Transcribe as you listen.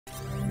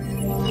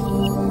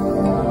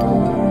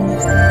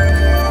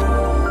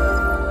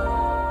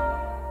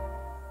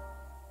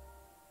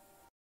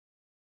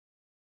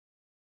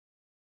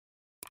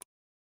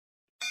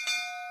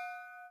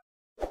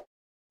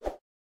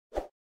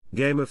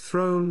Game of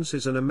Thrones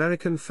is an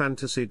American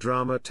fantasy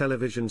drama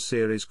television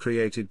series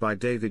created by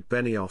David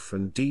Benioff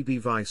and D.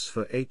 Weiss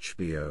for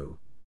HBO.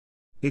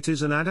 It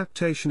is an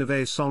adaptation of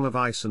A Song of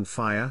Ice and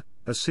Fire,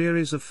 a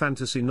series of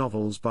fantasy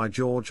novels by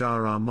George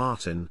R.R.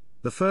 Martin,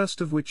 the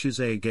first of which is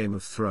A Game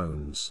of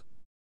Thrones.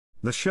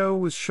 The show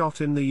was shot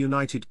in the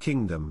United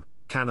Kingdom,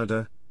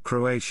 Canada,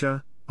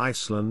 Croatia,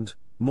 Iceland,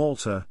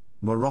 Malta,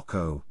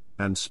 Morocco,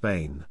 and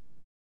Spain.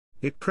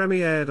 It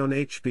premiered on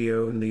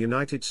HBO in the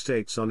United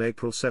States on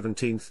April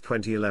 17,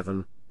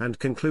 2011, and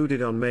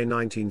concluded on May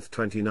 19,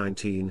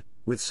 2019,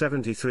 with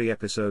 73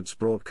 episodes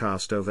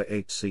broadcast over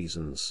 8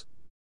 seasons.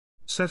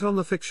 Set on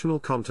the fictional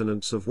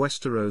continents of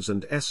Westeros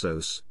and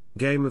Essos,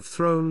 Game of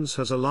Thrones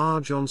has a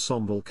large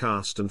ensemble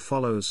cast and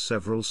follows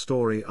several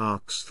story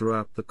arcs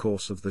throughout the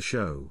course of the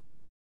show.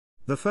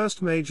 The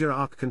first major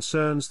arc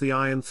concerns the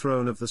Iron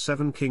Throne of the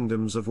Seven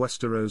Kingdoms of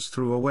Westeros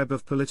through a web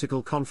of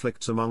political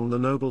conflicts among the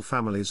noble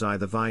families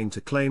either vying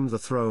to claim the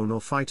throne or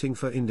fighting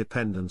for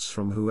independence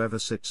from whoever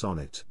sits on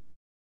it.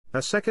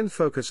 A second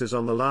focuses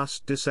on the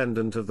last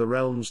descendant of the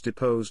realm's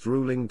deposed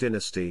ruling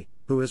dynasty,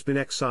 who has been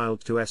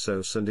exiled to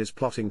Essos and is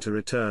plotting to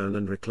return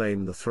and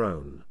reclaim the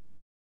throne.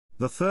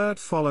 The third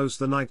follows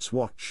the Night's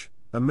Watch,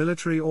 a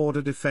military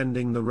order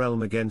defending the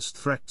realm against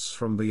threats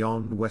from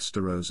beyond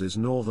Westeros's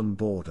northern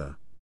border.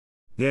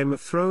 Game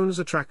of Thrones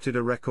attracted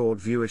a record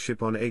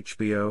viewership on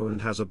HBO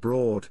and has a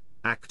broad,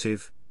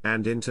 active,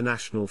 and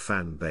international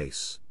fan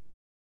base.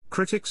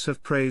 Critics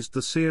have praised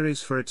the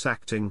series for its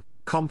acting,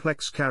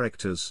 complex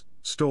characters,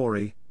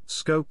 story,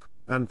 scope,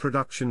 and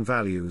production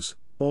values,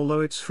 although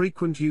its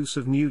frequent use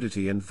of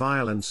nudity and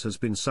violence has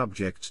been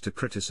subject to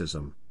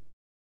criticism.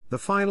 The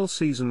final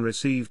season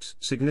received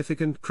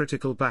significant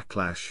critical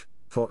backlash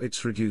for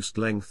its reduced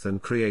length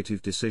and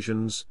creative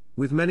decisions,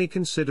 with many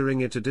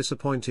considering it a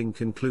disappointing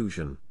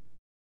conclusion.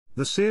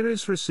 The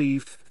series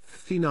received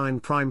 59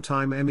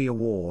 Primetime Emmy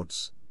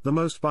Awards, the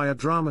most by a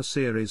drama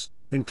series,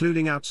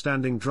 including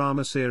Outstanding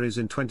Drama Series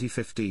in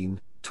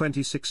 2015,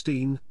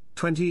 2016,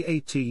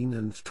 2018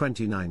 and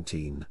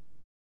 2019.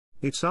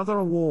 Its other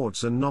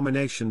awards and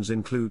nominations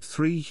include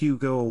 3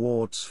 Hugo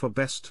Awards for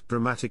Best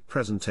Dramatic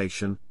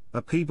Presentation,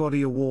 a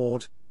Peabody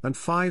Award, and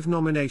 5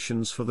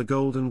 nominations for the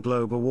Golden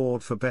Globe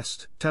Award for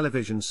Best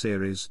Television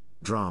Series,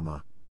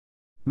 Drama.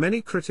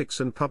 Many critics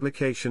and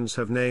publications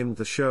have named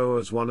the show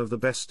as one of the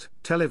best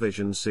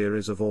television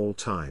series of all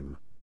time.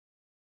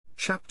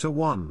 Chapter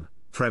 1,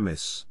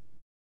 Premise.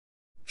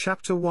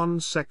 Chapter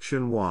 1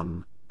 Section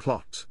 1,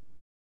 Plot.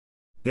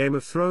 Game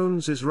of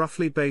Thrones is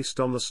roughly based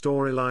on the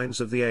storylines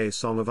of the A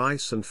Song of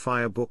Ice and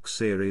Fire book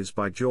series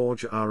by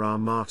George R.R.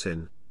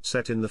 Martin,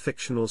 set in the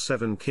fictional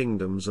Seven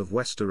Kingdoms of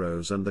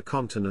Westeros and the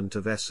continent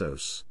of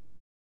Essos.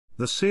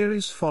 The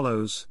series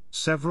follows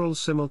several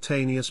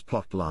simultaneous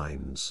plot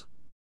lines.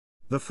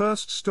 The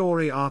first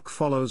story arc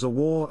follows a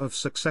war of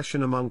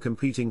succession among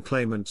competing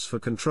claimants for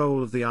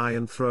control of the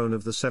Iron Throne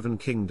of the Seven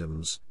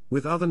Kingdoms,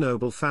 with other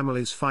noble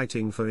families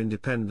fighting for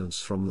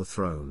independence from the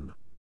throne.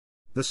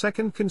 The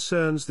second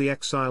concerns the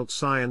exiled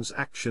Scions'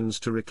 actions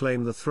to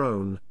reclaim the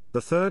throne,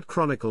 the third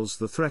chronicles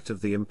the threat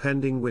of the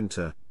impending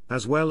winter,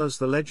 as well as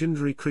the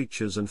legendary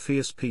creatures and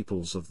fierce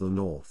peoples of the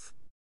north.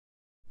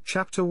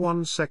 Chapter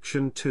 1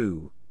 Section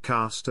 2,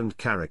 Cast and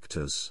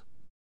Characters.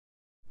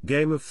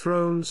 Game of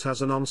Thrones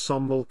has an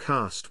ensemble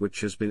cast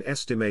which has been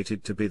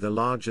estimated to be the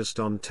largest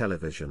on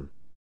television.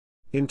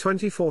 In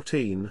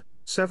 2014,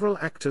 several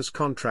actors'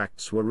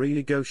 contracts were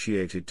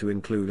renegotiated to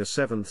include a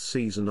 7th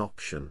season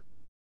option.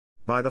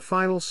 By the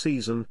final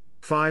season,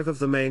 5 of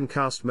the main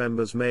cast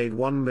members made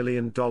 $1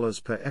 million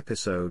per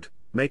episode,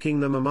 making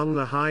them among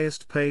the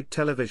highest-paid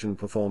television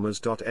performers.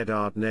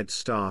 Eddard Ned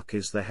Stark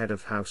is the head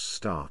of House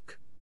Stark.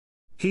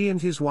 He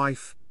and his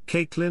wife,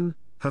 Catelyn,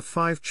 have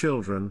 5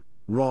 children: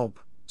 Robb,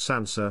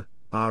 Sansa,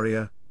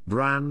 Arya,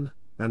 Bran,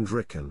 and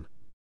Rickon.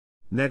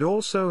 Ned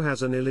also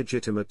has an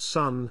illegitimate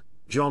son,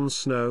 Jon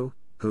Snow,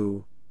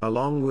 who,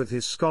 along with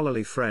his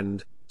scholarly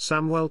friend,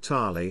 Samwell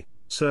Tarly,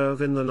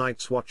 serve in the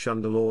Night's Watch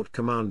under Lord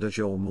Commander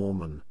Jorah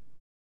Mormont.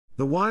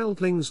 The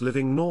wildlings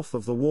living north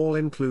of the Wall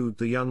include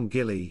the young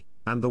Gilly,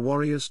 and the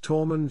warriors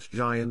Tormund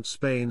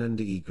Giantsbane and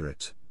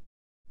Ygritte.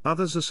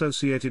 Others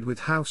associated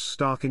with House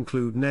Stark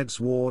include Ned's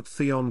ward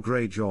Theon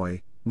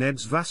Greyjoy,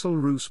 Ned's vassal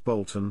Roose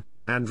Bolton,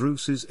 and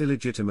Roose's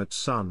illegitimate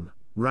son,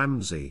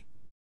 Ramsay.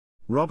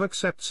 Robb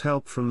accepts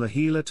help from the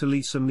healer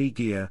Talisa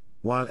Megier,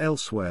 while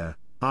elsewhere,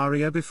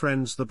 Arya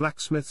befriends the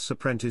blacksmith's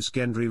apprentice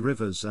Gendry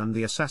Rivers and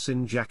the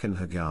assassin Jaqen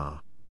H'ghar.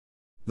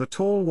 The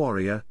tall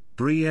warrior,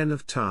 Brienne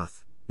of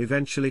Tarth,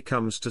 eventually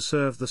comes to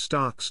serve the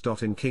Starks.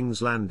 In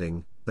King's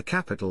Landing, the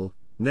capital,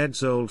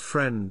 Ned's old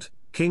friend,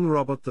 King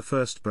Robert I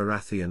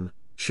Baratheon,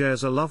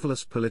 shares a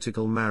loveless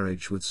political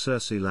marriage with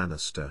Cersei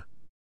Lannister.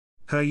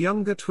 Her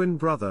younger twin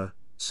brother,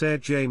 Ser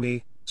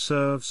Jaime,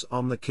 serves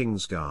on the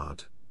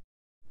Kingsguard.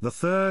 The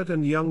third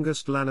and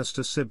youngest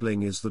Lannister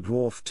sibling is the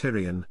dwarf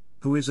Tyrion,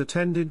 who is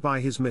attended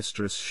by his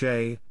mistress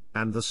Shae,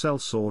 and the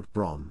sellsword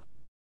Bronn.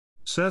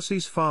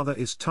 Cersei's father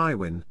is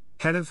Tywin,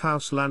 head of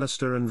House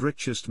Lannister and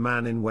richest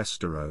man in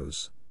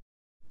Westeros.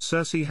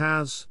 Cersei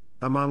has,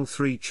 among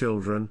 3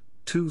 children,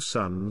 2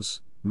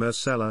 sons,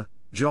 Marcella,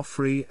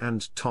 Joffrey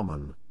and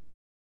Tommen.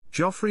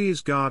 Joffrey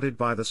is guarded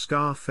by the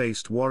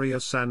scar-faced warrior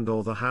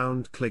Sandor the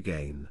Hound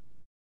Clegane.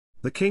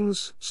 The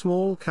king's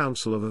small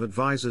council of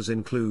advisors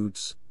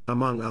includes,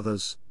 among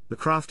others, the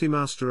crafty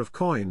master of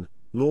coin,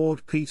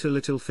 Lord Peter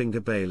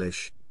Littlefinger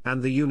Baelish,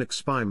 and the eunuch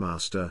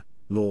spymaster,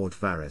 Lord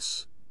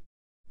Varys.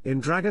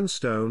 In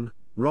Dragonstone,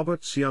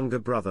 Robert's younger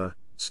brother,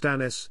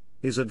 Stannis,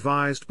 is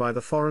advised by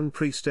the foreign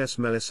priestess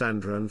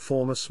Melisandre and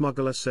former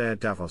smuggler Ser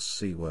Davos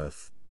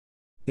Seaworth.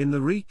 In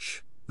the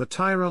Reach, the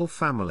Tyrell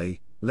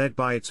family, led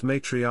by its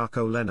matriarch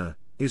Olenna,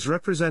 is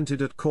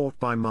represented at court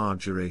by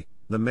Margaery,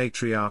 the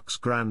matriarch's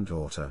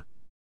granddaughter.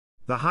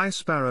 The High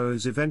Sparrow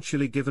is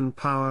eventually given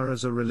power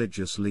as a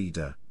religious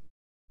leader.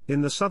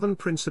 In the southern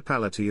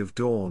Principality of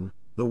Dorne,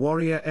 the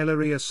warrior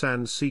Ellaria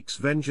Sand seeks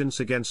vengeance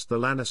against the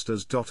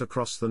Lannisters.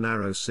 Across the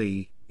Narrow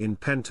Sea, in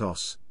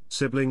Pentos,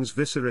 siblings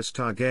Viserys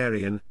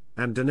Targaryen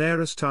and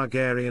Daenerys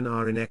Targaryen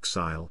are in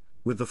exile,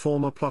 with the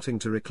former plotting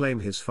to reclaim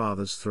his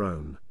father's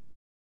throne.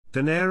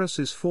 Daenerys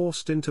is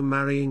forced into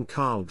marrying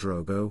Khal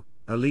Drogo,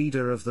 a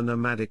leader of the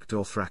nomadic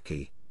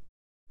Dothraki.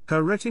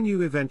 Her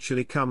retinue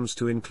eventually comes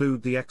to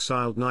include the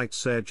exiled knight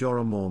Ser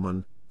Jorah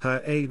Mormont,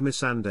 her aide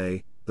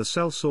Missandei, the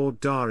sellsword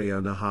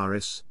Daario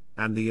Naharis,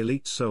 and the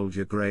elite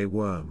soldier Grey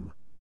Worm.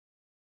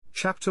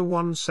 Chapter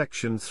 1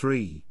 Section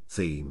 3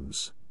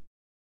 Themes.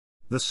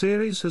 The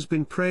series has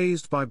been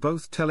praised by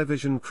both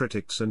television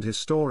critics and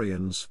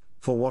historians,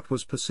 for what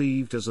was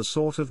perceived as a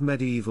sort of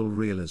medieval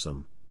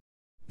realism.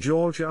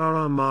 George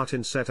R.R.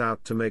 Martin set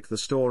out to make the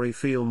story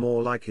feel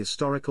more like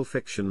historical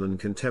fiction than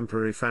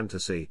contemporary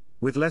fantasy,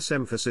 with less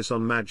emphasis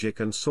on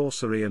magic and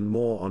sorcery and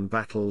more on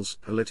battles,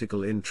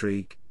 political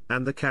intrigue,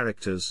 and the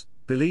characters,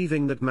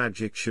 believing that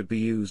magic should be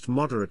used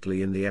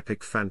moderately in the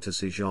epic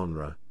fantasy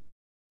genre.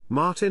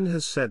 Martin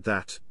has said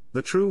that,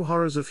 the true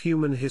horrors of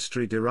human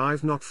history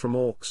derive not from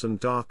orcs and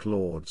dark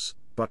lords,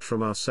 but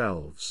from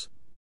ourselves.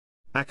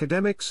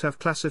 Academics have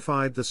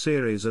classified the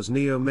series as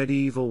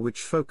neo-medieval,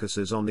 which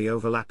focuses on the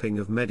overlapping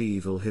of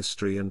medieval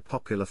history and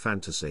popular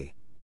fantasy.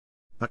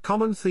 A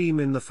common theme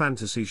in the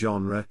fantasy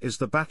genre is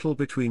the battle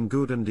between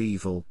good and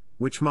evil,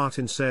 which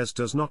Martin says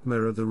does not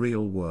mirror the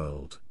real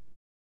world.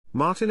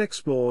 Martin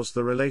explores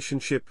the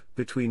relationship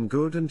between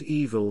good and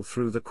evil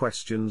through the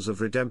questions of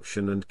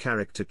redemption and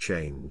character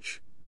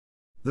change.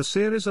 The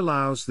series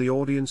allows the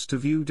audience to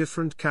view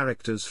different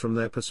characters from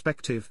their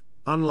perspective,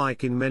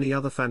 unlike in many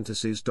other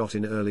fantasies.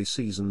 In early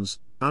seasons,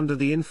 under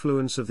the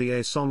influence of the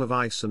A Song of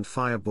Ice and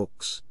Fire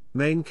books,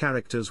 main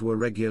characters were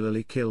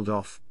regularly killed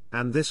off,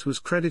 and this was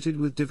credited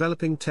with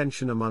developing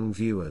tension among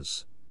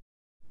viewers.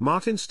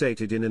 Martin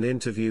stated in an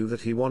interview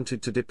that he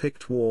wanted to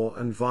depict war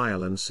and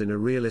violence in a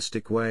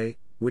realistic way,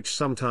 which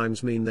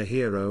sometimes mean the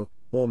hero,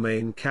 or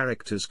main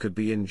characters could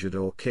be injured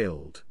or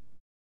killed.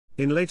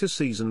 In later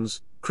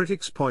seasons,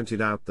 critics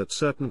pointed out that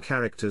certain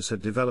characters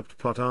had developed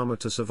plot armor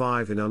to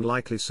survive in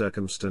unlikely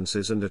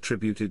circumstances and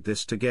attributed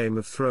this to Game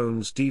of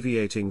Thrones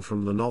deviating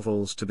from the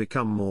novels to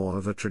become more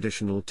of a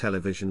traditional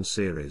television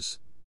series.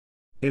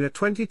 In a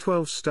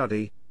 2012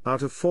 study,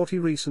 out of 40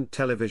 recent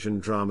television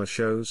drama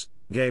shows,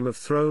 Game of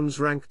Thrones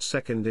ranked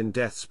second in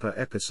deaths per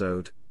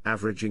episode,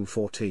 averaging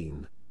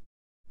 14.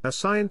 A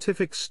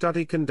scientific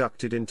study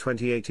conducted in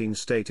 2018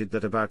 stated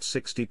that about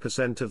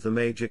 60% of the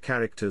major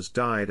characters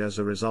died as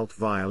a result of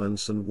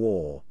violence and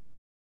war.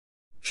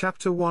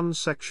 Chapter 1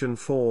 Section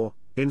 4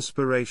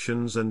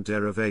 Inspirations and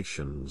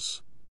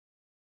Derivations.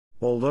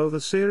 Although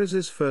the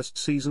series' first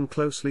season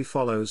closely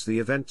follows the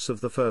events of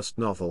the first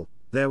novel,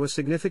 there were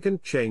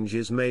significant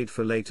changes made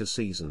for later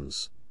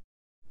seasons.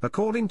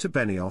 According to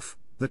Benioff,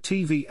 the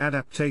TV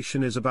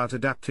adaptation is about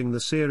adapting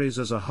the series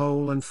as a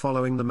whole and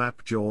following the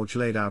map George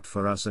laid out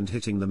for us and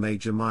hitting the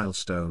major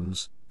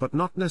milestones, but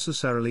not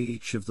necessarily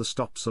each of the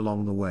stops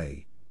along the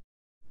way.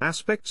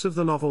 Aspects of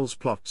the novel's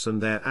plots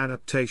and their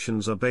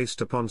adaptations are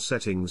based upon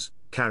settings,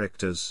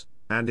 characters,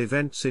 and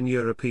events in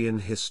European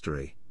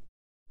history.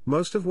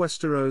 Most of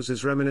Westeros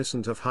is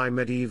reminiscent of high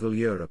medieval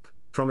Europe,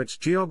 from its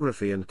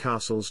geography and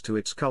castles to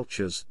its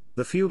cultures,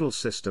 the feudal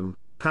system,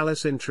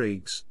 palace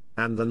intrigues,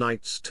 and the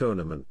knights'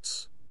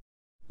 tournaments.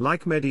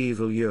 Like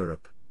medieval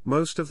Europe,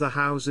 most of the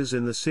houses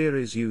in the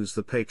series use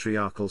the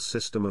patriarchal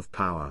system of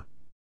power.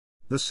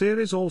 The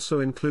series also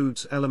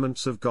includes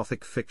elements of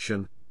Gothic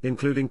fiction,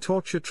 including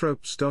torture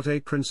tropes. A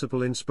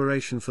principal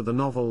inspiration for the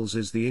novels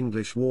is the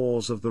English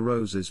Wars of the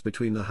Roses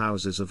between the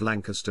houses of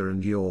Lancaster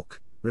and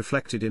York,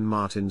 reflected in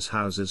Martin's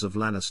houses of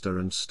Lannister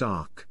and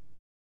Stark.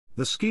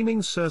 The scheming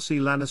Cersei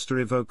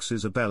Lannister evokes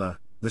Isabella,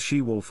 the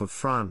she-wolf of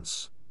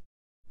France.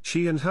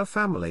 She and her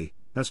family,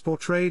 as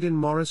portrayed in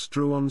Maurice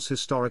Druon's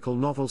historical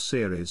novel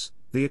series,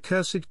 The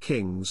Accursed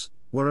Kings,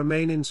 were a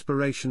main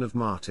inspiration of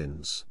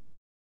Martin's.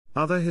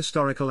 Other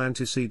historical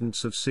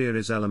antecedents of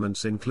series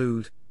elements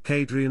include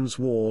Hadrian's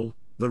Wall,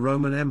 the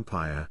Roman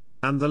Empire,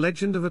 and the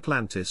Legend of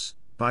Atlantis,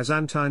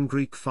 Byzantine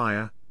Greek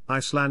fire,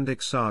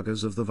 Icelandic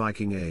sagas of the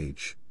Viking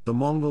Age, the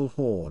Mongol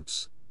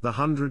hordes, the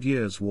 100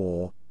 Years'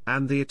 War,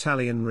 and the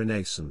Italian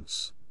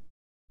Renaissance.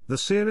 The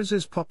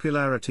series'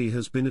 popularity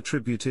has been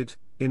attributed,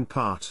 in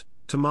part,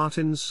 to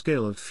Martin's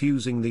skill at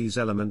fusing these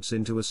elements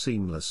into a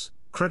seamless,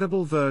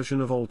 credible version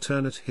of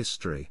alternate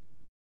history.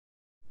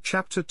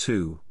 Chapter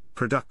 2,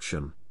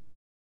 Production.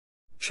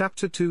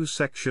 Chapter 2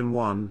 Section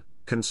 1,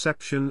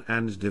 Conception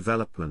and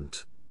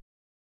Development.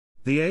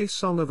 The A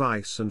Song of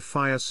Ice and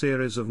Fire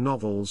series of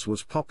novels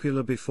was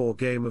popular before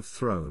Game of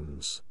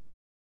Thrones.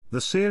 The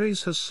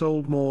series has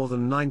sold more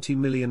than 90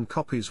 million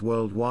copies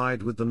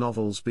worldwide, with the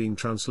novels being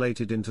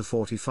translated into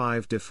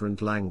 45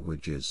 different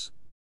languages.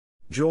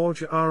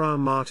 George R.R.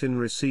 Martin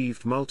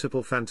received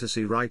multiple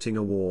fantasy writing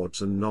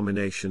awards and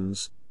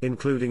nominations,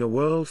 including a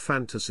World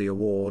Fantasy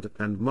Award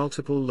and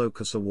multiple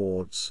Locus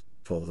Awards,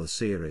 for the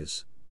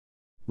series.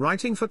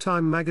 Writing for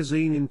Time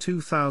magazine in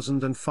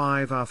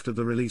 2005 after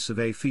the release of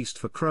A Feast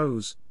for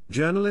Crows,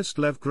 journalist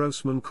Lev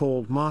Grossman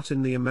called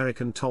Martin the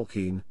American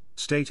Tolkien,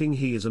 stating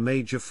he is a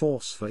major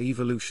force for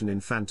evolution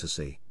in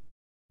fantasy.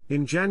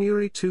 In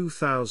January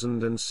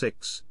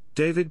 2006,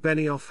 David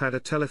Benioff had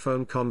a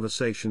telephone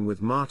conversation with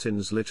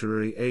Martin's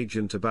literary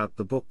agent about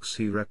the books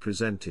he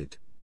represented.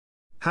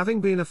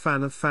 Having been a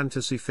fan of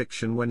fantasy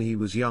fiction when he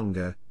was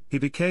younger, he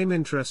became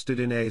interested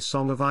in A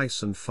Song of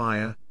Ice and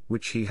Fire,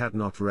 which he had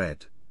not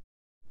read.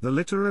 The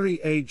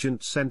literary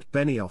agent sent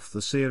Benioff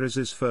the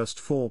series' first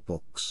 4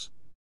 books.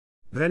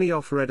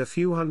 Benioff read a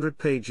few hundred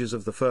pages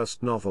of the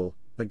first novel,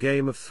 A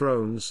Game of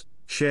Thrones,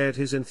 shared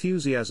his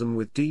enthusiasm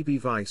with D.B.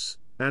 Weiss,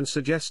 and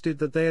suggested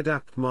that they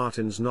adapt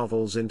Martin's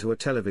novels into a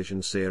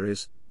television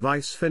series.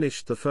 Weiss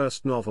finished the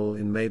first novel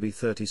in maybe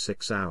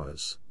 36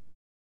 hours.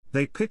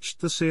 They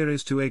pitched the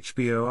series to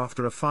HBO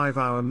after a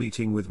 5-hour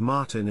meeting with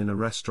Martin in a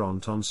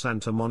restaurant on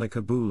Santa Monica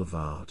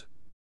Boulevard.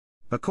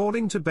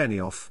 According to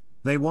Benioff,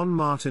 they won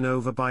Martin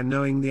over by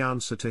knowing the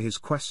answer to his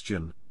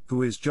question,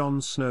 who is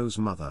Jon Snow's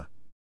mother?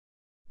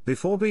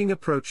 Before being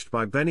approached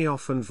by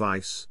Benioff and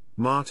Weiss,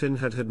 Martin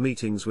had had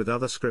meetings with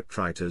other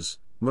scriptwriters,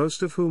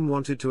 most of whom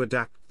wanted to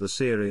adapt the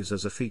series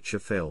as a feature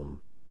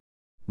film.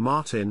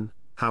 Martin,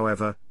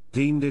 however,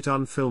 deemed it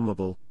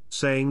unfilmable,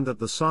 saying that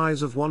the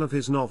size of one of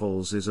his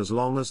novels is as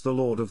long as The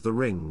Lord of the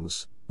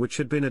Rings, which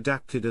had been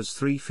adapted as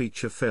 3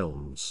 feature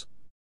films.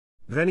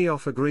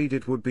 Benioff agreed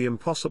it would be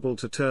impossible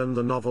to turn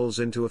the novels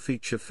into a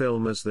feature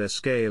film as their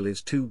scale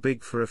is too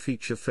big for a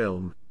feature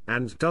film,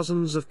 and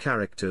dozens of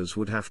characters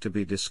would have to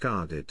be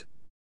discarded.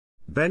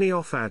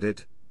 Benioff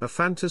added, a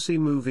fantasy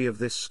movie of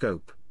this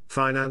scope,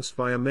 financed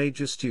by a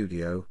major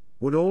studio,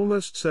 would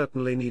almost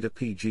certainly need a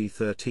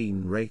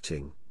PG-13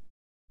 rating.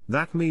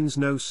 That means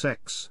no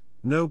sex,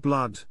 no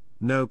blood,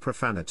 no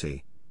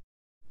profanity.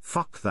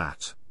 Fuck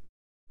that.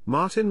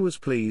 Martin was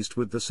pleased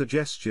with the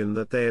suggestion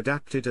that they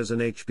adapt it as an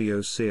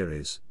HBO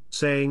series,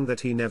 saying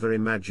that he never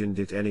imagined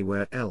it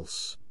anywhere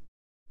else.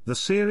 The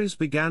series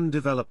began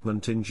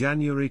development in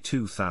January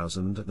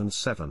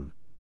 2007.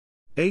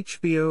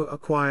 HBO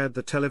acquired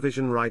the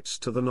television rights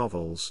to the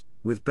novels,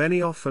 with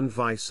Benioff and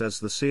Weiss as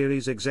the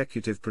series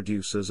executive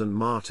producers and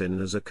Martin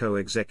as a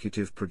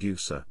co-executive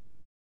producer.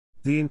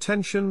 The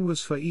intention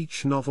was for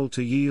each novel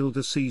to yield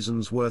a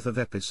season's worth of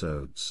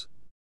episodes.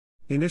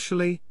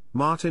 Initially,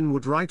 Martin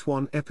would write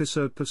 1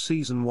 episode per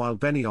season while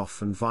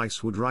Benioff and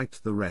Weiss would write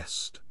the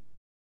rest.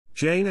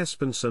 Jane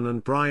Espenson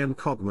and Brian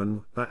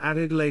Cogman were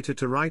added later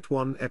to write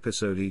 1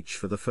 episode each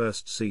for the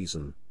first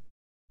season.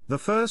 The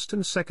first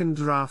and second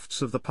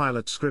drafts of the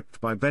pilot script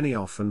by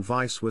Benioff and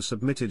Weiss were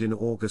submitted in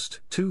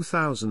August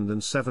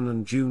 2007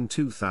 and June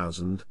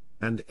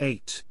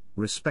 2008,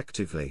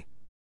 respectively.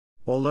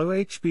 Although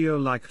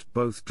HBO liked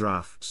both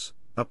drafts,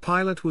 a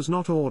pilot was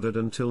not ordered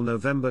until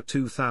November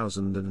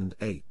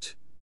 2008.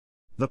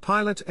 The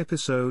pilot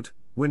episode,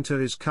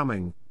 Winter is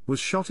Coming, was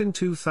shot in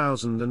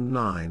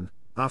 2009.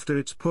 After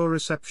its poor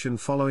reception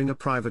following a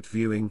private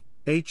viewing,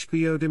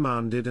 HBO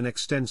demanded an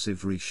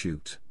extensive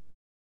reshoot.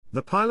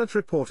 The pilot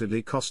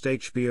reportedly cost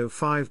HBO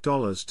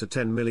 $5 to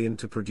 $10 million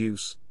to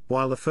produce,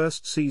 while the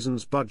first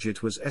season's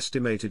budget was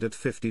estimated at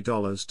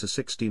 $50 to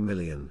 $60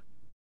 million.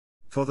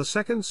 For the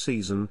second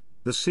season,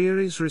 the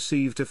series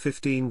received a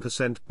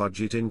 15%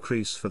 budget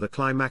increase for the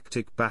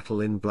climactic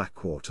battle in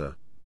Blackwater.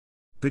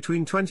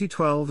 Between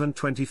 2012 and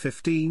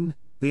 2015,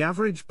 the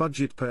average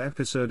budget per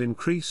episode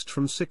increased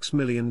from $6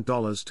 million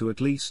to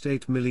at least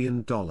 $8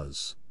 million.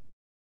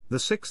 The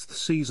 6th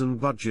season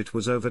budget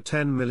was over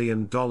 $10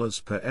 million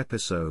per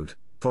episode,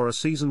 for a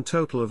season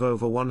total of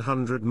over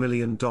 $100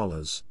 million,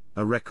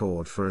 a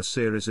record for a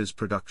series'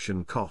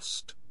 production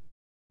cost.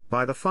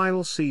 By the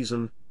final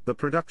season, the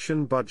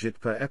production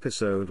budget per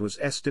episode was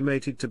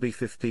estimated to be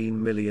 $15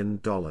 million.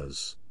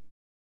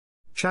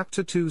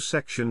 Chapter 2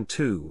 Section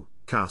 2,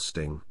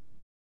 Casting.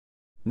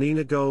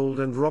 Nina Gold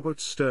and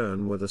Robert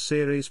Stern were the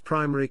series'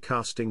 primary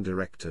casting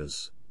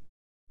directors.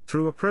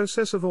 Through a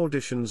process of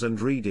auditions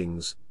and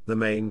readings, the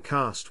main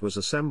cast was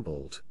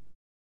assembled.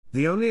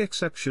 The only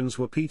exceptions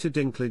were Peter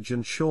Dinklage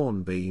and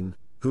Sean Bean,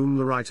 whom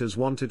the writers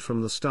wanted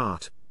from the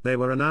start. They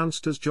were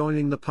announced as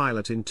joining the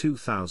pilot in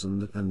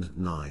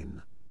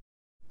 2009.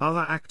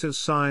 Other actors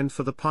signed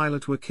for the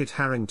pilot were Kit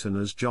Harington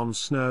as Jon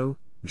Snow,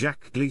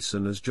 Jack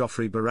Gleeson as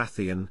Joffrey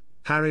Baratheon,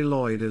 Harry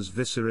Lloyd as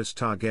Viserys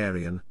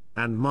Targaryen,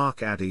 and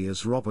Mark Addy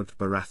as Robert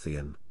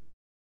Baratheon.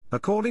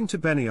 According to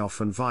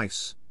Benioff and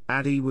Weiss,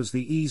 Addy was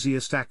the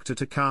easiest actor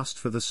to cast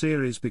for the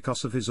series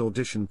because of his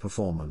audition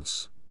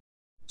performance.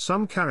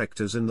 Some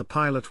characters in the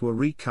pilot were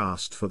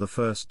recast for the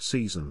first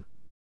season.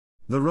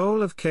 The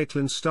role of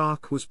Catelyn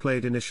Stark was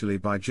played initially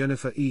by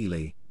Jennifer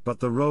Ely, but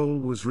the role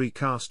was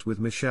recast with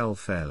Michelle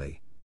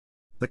Fairley.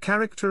 The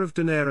character of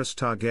Daenerys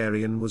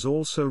Targaryen was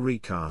also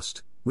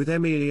recast, with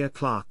Emilia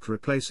Clarke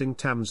replacing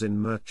Tamsin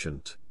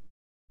Merchant.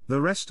 The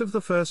rest of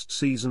the first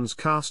season's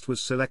cast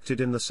was selected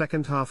in the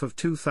second half of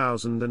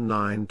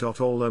 2009.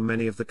 Although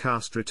many of the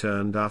cast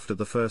returned after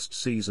the first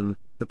season,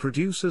 the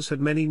producers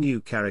had many new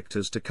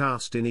characters to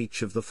cast in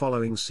each of the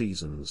following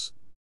seasons.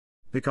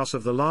 Because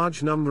of the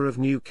large number of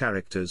new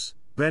characters,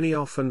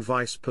 Benioff and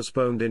Weiss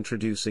postponed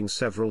introducing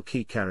several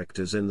key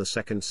characters in the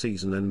second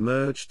season and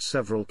merged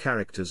several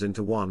characters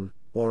into one,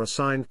 or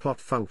assigned plot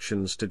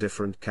functions to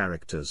different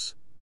characters.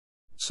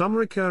 Some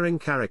recurring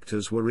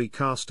characters were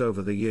recast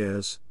over the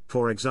years.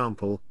 For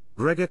example,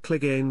 Gregor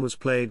Clegane was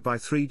played by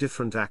 3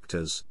 different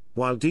actors,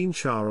 while Dean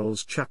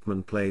Charles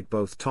Chapman played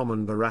both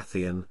Tommen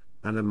Baratheon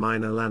and a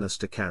minor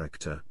Lannister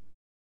character.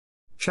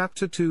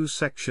 Chapter 2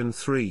 Section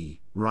 3,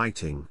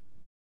 Writing.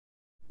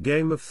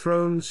 Game of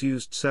Thrones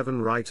used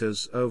 7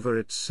 writers over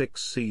its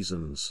 6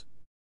 seasons.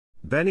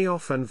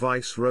 Benioff and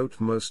Weiss wrote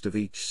most of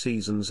each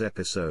season's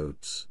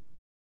episodes.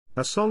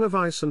 A Song of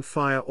Ice and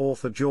Fire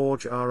author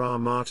George R.R.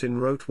 Martin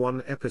wrote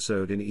 1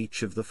 episode in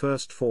each of the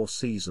first 4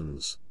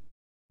 seasons.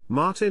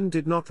 Martin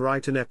did not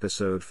write an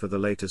episode for the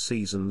later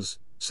seasons,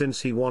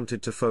 since he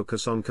wanted to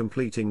focus on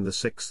completing the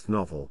 6th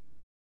novel.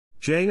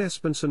 Jane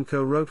Espenson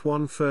co-wrote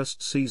 1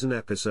 first-season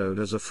episode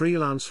as a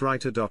freelance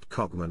writer.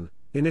 Cogman,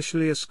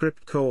 initially a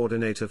script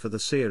coordinator for the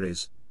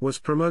series, was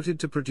promoted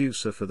to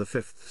producer for the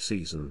 5th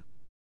season.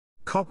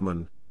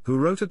 Cogman, who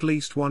wrote at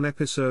least 1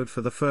 episode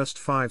for the first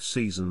 5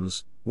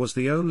 seasons, was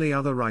the only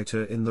other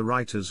writer in the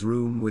writer's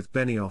room with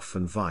Benioff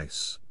and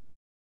Weiss.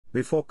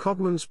 Before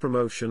Cogman's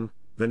promotion,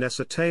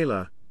 Vanessa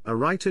Taylor, a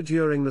writer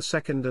during the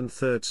 2nd and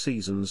 3rd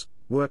seasons,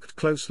 worked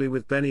closely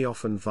with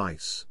Benioff and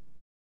Weiss.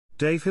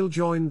 Dave Hill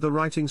joined the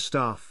writing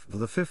staff for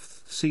the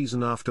 5th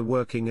season after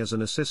working as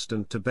an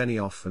assistant to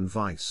Benioff and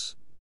Weiss.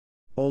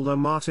 Although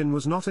Martin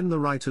was not in the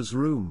writer's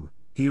room,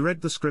 he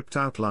read the script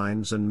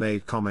outlines and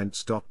made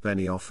comments.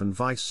 Benioff and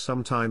Weiss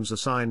sometimes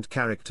assigned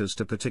characters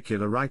to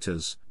particular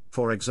writers.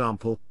 For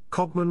example,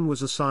 Cogman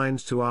was assigned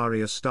to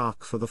Arya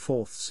Stark for the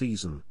 4th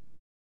season.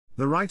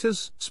 The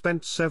writers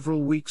spent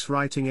several weeks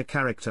writing a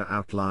character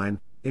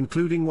outline,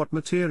 including what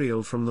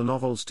material from the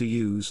novels to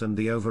use and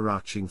the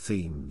overarching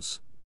themes.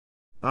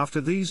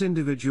 After these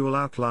individual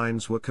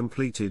outlines were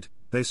completed,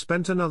 they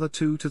spent another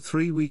 2 to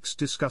 3 weeks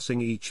discussing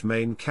each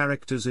main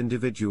character's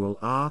individual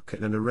arc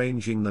and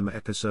arranging them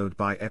episode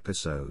by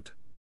episode.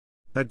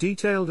 A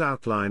detailed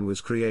outline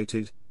was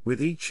created,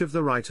 with each of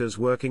the writers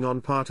working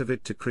on part of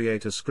it to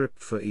create a script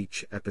for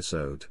each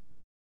episode.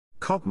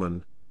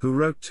 Cogman, who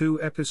wrote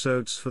 2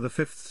 episodes for the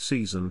 5th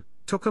season,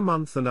 took a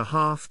month and a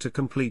half to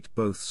complete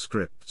both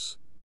scripts.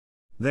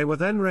 They were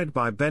then read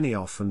by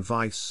Benioff and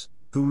Weiss,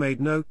 who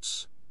made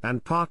notes,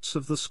 and parts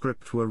of the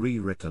script were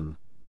rewritten.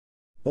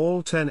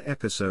 All 10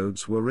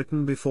 episodes were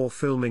written before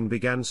filming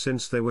began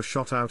since they were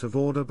shot out of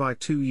order by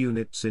 2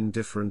 units in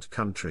different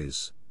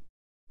countries.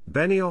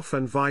 Benioff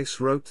and Weiss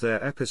wrote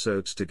their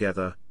episodes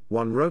together,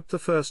 one wrote the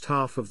first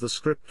half of the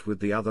script with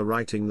the other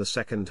writing the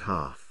second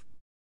half.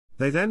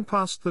 They then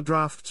passed the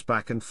drafts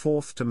back and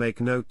forth to make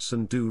notes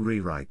and do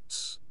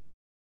rewrites.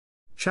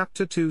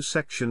 Chapter 2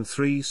 Section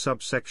 3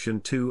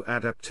 Subsection 2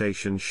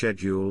 Adaptation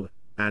Schedule,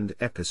 and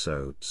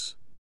Episodes.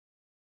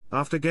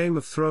 After Game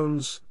of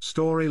Thrones'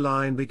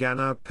 storyline began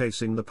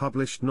outpacing the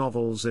published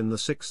novels in the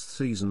 6th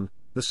season,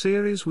 the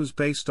series was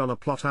based on a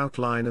plot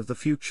outline of the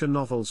future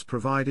novels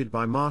provided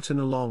by Martin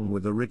along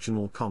with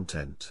original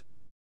content.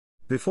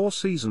 Before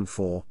Season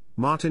 4,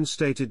 Martin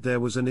stated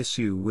there was an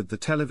issue with the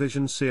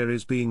television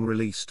series being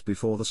released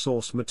before the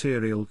source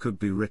material could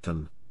be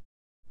written.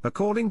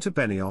 According to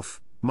Benioff,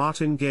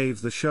 Martin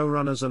gave the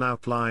showrunners an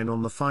outline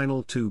on the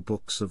final 2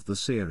 books of the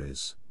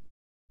series.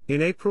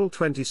 In April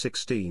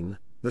 2016,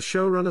 the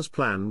showrunners'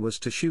 plan was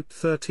to shoot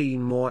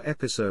 13 more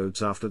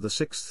episodes after the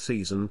 6th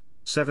season,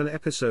 7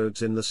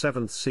 episodes in the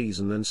 7th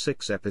season and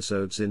 6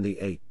 episodes in the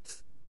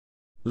 8th.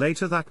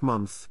 Later that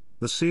month,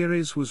 the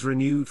series was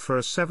renewed for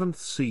a 7th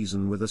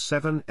season with a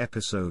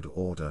 7-episode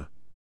order.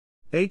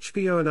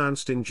 HBO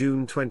announced in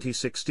June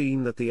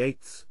 2016 that the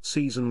 8th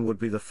season would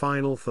be the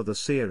final for the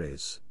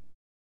series.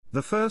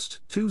 The first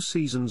 2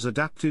 seasons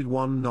adapted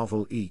 1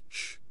 novel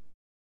each.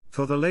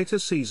 For the later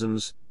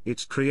seasons,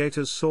 its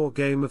creators saw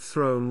Game of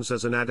Thrones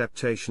as an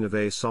adaptation of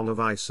A Song of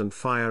Ice and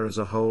Fire as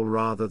a whole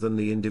rather than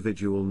the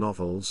individual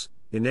novels,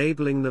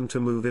 enabling them to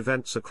move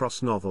events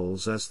across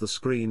novels as the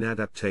screen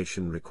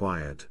adaptation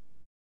required.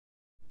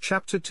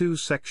 Chapter 2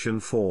 Section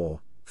 4,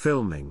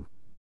 Filming.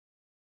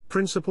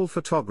 Principal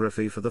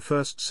photography for the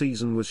first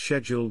season was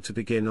scheduled to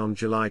begin on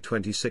July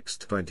 26,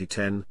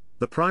 2010.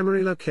 The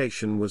primary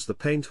location was the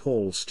Paint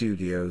Hall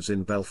Studios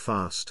in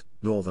Belfast,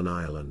 Northern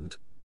Ireland.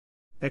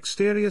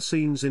 Exterior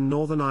scenes in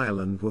Northern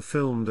Ireland were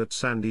filmed at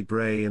Sandy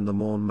Brae in the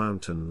Mourne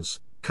Mountains,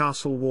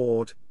 Castle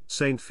Ward,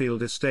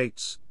 Saintfield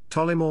Estates,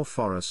 Tollymore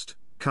Forest,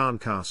 Carn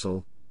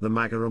Castle, the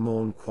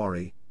Magaramorn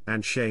Quarry,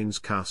 and Shane's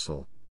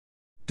Castle.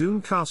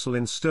 Doune Castle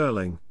in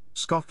Stirling,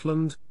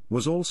 Scotland,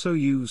 was also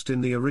used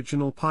in the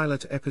original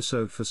pilot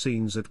episode for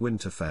scenes at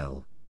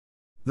Winterfell.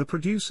 The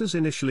producers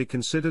initially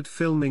considered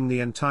filming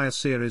the entire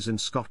series in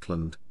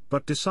Scotland,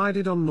 but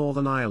decided on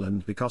Northern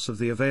Ireland because of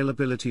the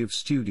availability of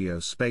studio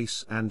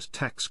space and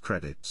tax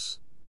credits.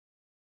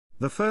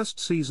 The first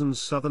season's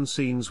southern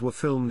scenes were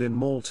filmed in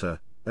Malta,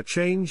 a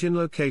change in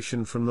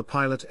location from the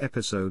pilot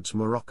episode's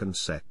Moroccan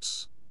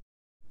sets.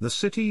 The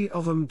city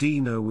of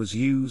Mdina was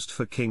used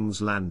for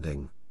King's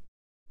Landing.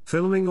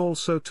 Filming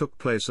also took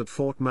place at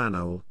Fort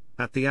Manol,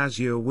 at the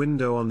Azure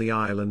Window on the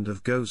island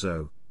of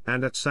Gozo,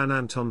 and at San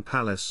Anton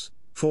Palace,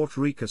 Fort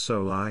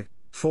Ricasoli,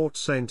 Fort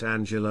St.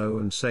 Angelo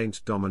and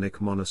St.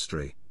 Dominic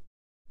Monastery.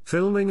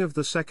 Filming of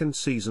the second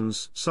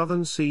season's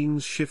southern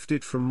scenes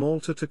shifted from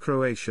Malta to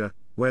Croatia,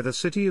 where the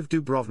city of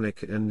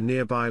Dubrovnik and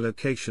nearby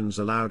locations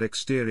allowed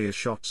exterior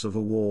shots of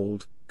a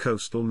walled,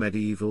 coastal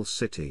medieval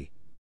city.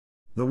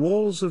 The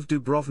walls of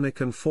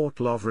Dubrovnik and Fort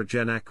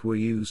Lovrejenac were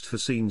used for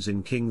scenes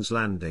in King's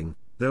Landing,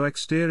 though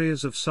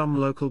exteriors of some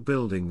local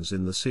buildings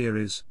in the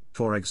series,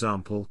 for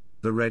example,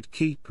 the Red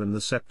Keep and the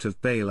Sept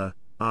of Baila,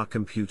 are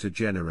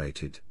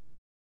computer-generated.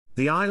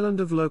 The island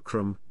of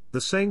Lokrum,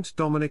 the St.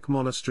 Dominic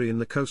Monastery in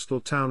the coastal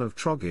town of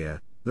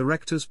Trogir, the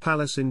Rector's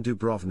Palace in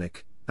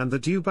Dubrovnik, and the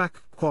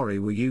Dubac Quarry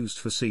were used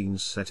for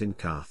scenes set in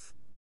Carth.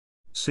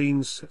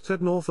 Scenes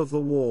set north of the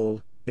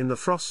Wall, in the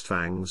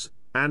Frostfangs,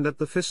 and at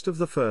the Fist of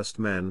the First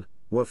Men,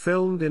 were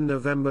filmed in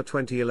November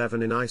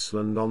 2011 in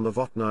Iceland on the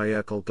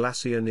Votnarjökull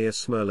Glacier near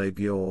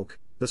Smørlabjørg,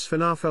 the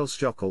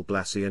Svinafellsjökull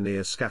Glacier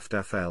near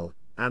Skaftafell,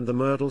 and the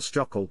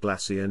Myrdalsjökull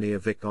Glacier near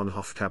Vik on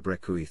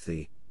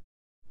Hoftabrekkuthi.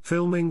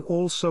 Filming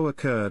also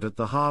occurred at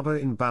the harbour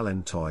in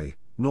Ballintoy,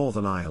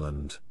 Northern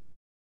Ireland.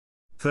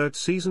 Third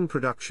season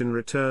production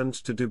returned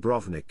to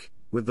Dubrovnik,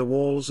 with the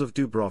walls of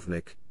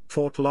Dubrovnik,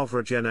 Fort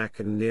Lovrejenac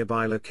and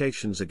nearby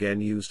locations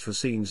again used for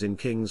scenes in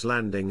King's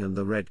Landing and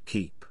the Red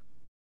Keep.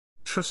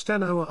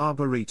 Trasteno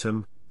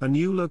Arboretum, a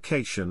new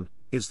location,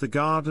 is the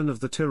Garden of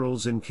the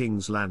Tyrrells in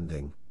King's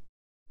Landing.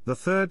 The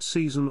third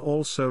season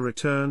also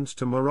returned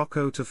to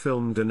Morocco to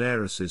film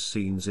Daenerys'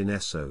 scenes in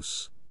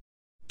Essos.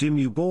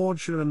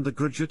 Dimmu and the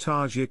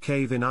Grugitagia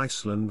Cave in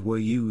Iceland were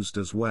used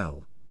as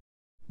well.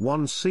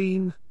 One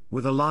scene,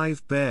 with a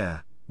live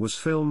bear, was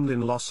filmed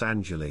in Los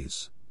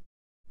Angeles.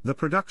 The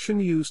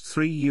production used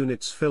 3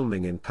 units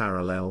filming in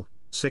parallel,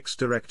 6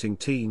 directing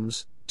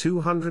teams,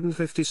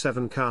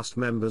 257 cast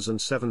members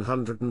and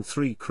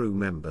 703 crew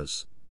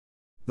members.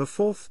 The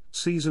fourth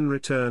season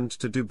returned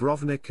to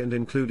Dubrovnik and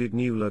included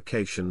new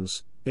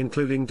locations,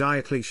 including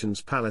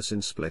Diocletian's Palace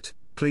in Split,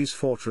 Cleese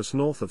Fortress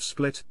north of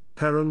Split,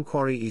 Perun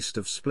Quarry east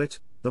of Split,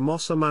 the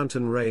Mossa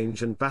mountain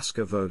range and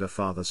Baska Voda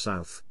farther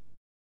south.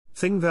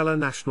 Thingvellir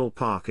National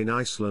Park in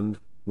Iceland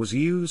was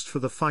used for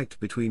the fight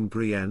between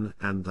Brienne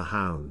and the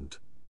Hound.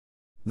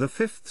 The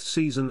fifth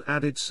season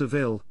added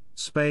Seville,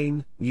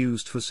 Spain,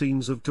 used for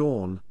scenes of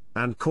Dawn,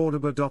 and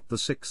Córdoba. The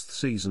sixth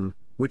season,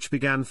 which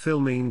began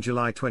filming in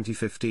July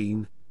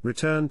 2015,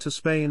 returned to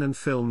Spain and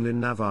filmed in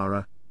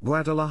Navarra,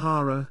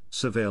 Guadalajara,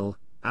 Seville,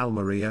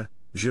 Almería,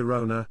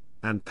 Girona,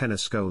 and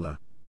Pensacola.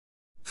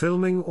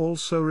 Filming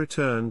also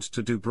returned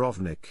to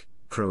Dubrovnik,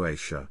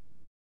 Croatia.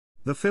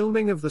 The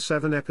filming of the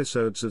 7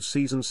 episodes of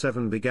Season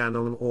 7 began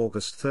on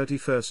August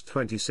 31,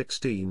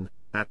 2016,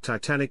 at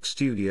Titanic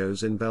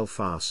Studios in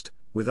Belfast,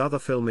 with other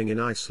filming in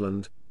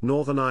Iceland,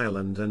 Northern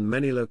Ireland and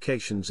many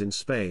locations in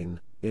Spain,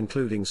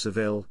 including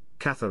Seville,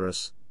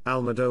 Cáceres,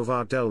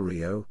 Almodóvar del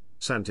Rio,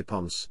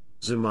 Santiponce,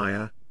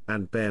 Zumaya,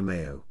 and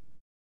Bermeo.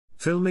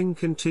 Filming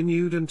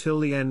continued until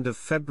the end of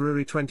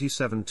February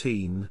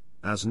 2017,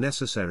 as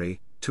necessary,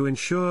 to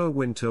ensure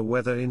winter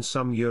weather in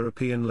some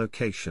European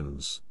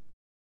locations.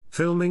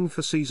 Filming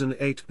for Season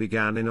 8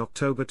 began in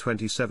October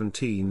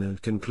 2017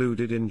 and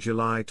concluded in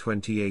July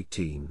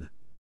 2018.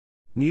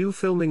 New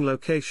filming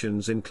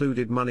locations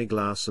included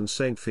Moneyglass and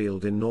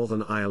Saintfield in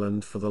Northern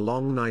Ireland for the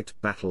long night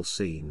battle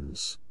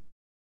scenes.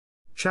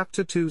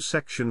 Chapter 2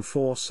 Section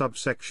 4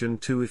 Subsection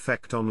 2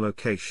 Effect on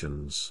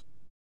Locations.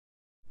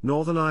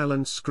 Northern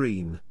Ireland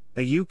Screen,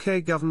 a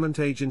UK government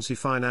agency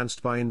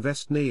financed by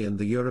InvestMe and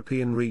the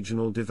European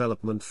Regional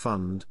Development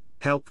Fund,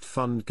 helped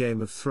fund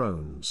Game of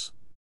Thrones.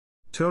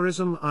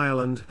 Tourism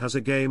Ireland has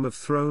a Game of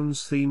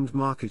Thrones-themed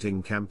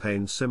marketing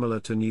campaign similar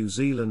to New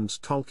Zealand's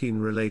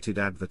Tolkien-related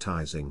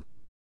advertising.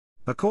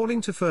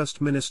 According to First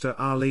Minister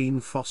Arlene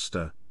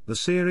Foster, the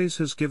series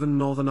has given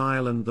Northern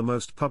Ireland the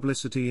most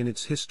publicity in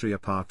its history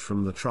apart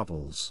from the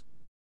Troubles.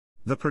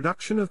 The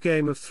production of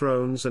Game of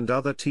Thrones and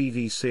other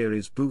TV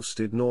series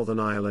boosted Northern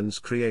Ireland's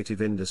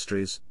creative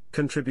industries,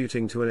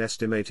 contributing to an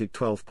estimated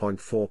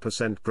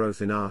 12.4%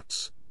 growth in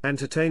arts,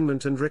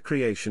 entertainment and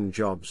recreation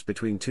jobs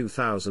between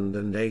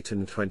 2008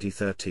 and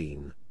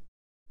 2013.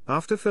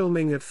 After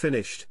filming had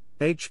finished,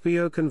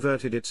 HBO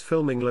converted its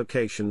filming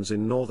locations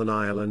in Northern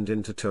Ireland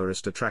into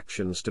tourist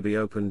attractions to be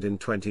opened in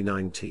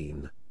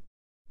 2019.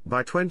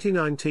 By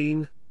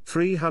 2019,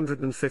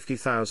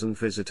 350,000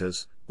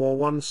 visitors or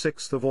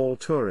 1/6 of all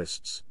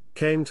tourists,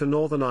 came to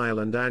Northern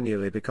Ireland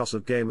annually because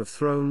of Game of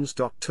Thrones.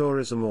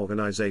 Tourism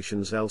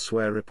organizations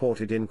elsewhere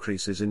reported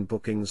increases in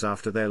bookings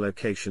after their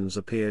locations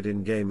appeared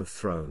in Game of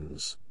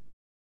Thrones.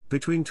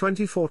 Between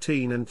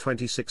 2014 and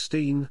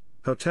 2016,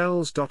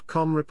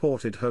 Hotels.com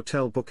reported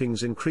hotel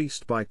bookings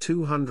increased by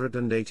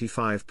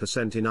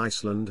 285% in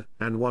Iceland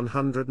and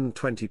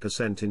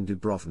 120% in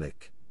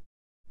Dubrovnik.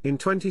 In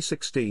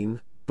 2016,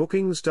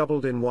 bookings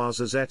doubled in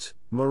Ouarzazate,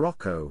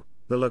 Morocco,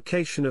 the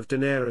location of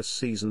Daenerys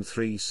Season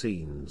 3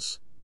 scenes.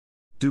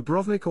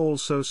 Dubrovnik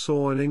also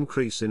saw an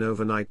increase in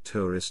overnight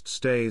tourist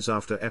stays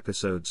after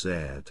episodes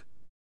aired.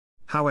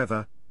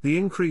 However, the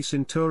increase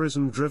in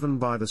tourism driven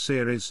by the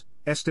series,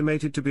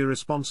 estimated to be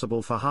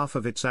responsible for half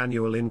of its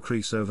annual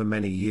increase over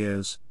many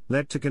years,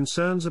 led to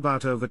concerns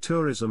about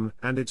over-tourism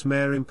and its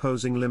mayor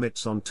imposing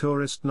limits on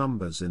tourist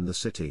numbers in the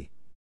city.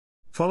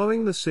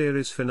 Following the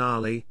series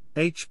finale,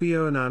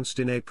 HBO announced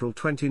in April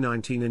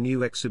 2019 a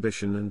new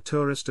exhibition and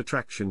tourist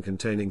attraction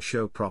containing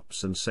show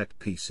props and set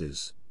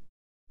pieces.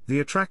 The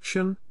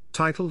attraction,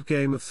 titled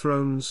Game of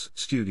Thrones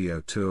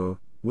Studio Tour,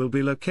 will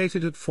be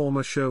located at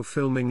former show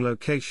filming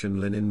location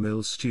Linen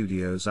Mill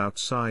Studios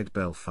outside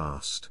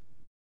Belfast.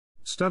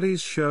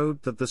 Studies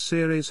showed that the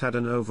series had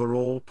an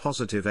overall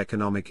positive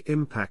economic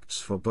impacts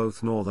for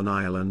both Northern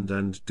Ireland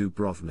and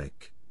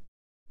Dubrovnik.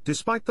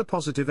 Despite the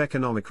positive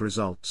economic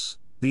results,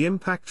 the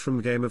impact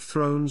from Game of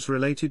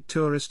Thrones-related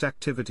tourist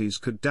activities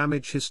could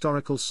damage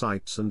historical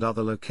sites and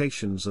other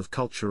locations of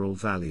cultural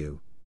value.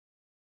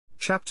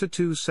 Chapter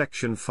 2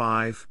 Section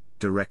 5,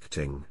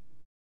 Directing.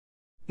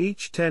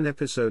 Each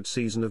 10-episode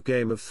season of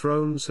Game of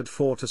Thrones had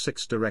 4 to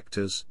 6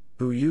 directors,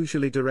 who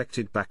usually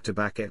directed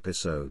back-to-back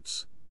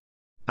episodes.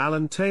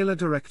 Alan Taylor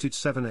directed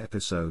 7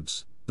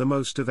 episodes, the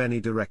most of any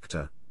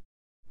director.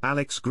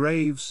 Alex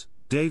Graves,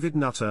 David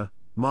Nutter,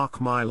 Mark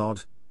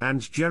Mylod,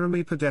 and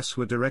Jeremy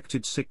Podeswa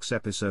directed 6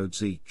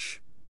 episodes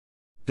each.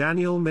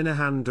 Daniel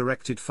Minahan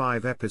directed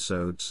 5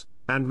 episodes,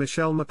 and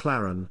Michelle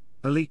McLaren,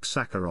 Alik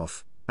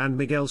Sakharov, and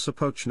Miguel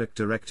Sapochnik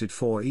directed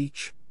 4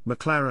 each.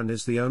 McLaren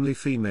is the only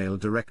female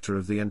director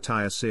of the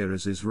entire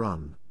series'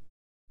 run.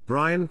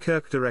 Brian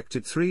Kirk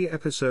directed 3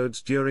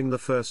 episodes during the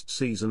first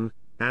season,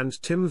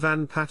 and Tim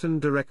Van Patten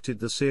directed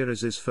the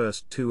series'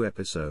 first 2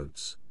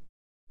 episodes.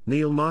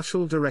 Neil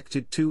Marshall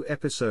directed 2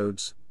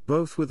 episodes,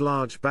 both with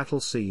large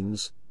battle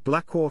scenes,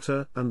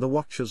 Blackwater and The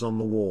Watchers on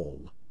the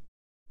Wall.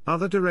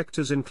 Other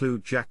directors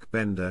include Jack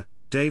Bender,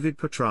 David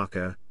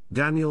Petrarca,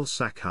 Daniel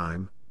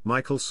Sackheim,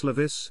 Michael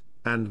Slavis,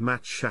 and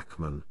Matt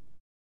Shackman.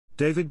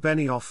 David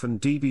Benioff and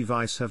D.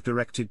 Weiss have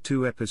directed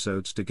 2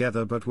 episodes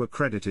together but were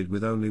credited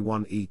with only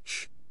 1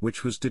 each,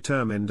 which was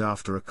determined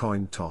after a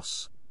coin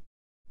toss.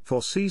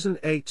 For Season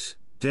 8,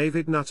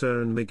 David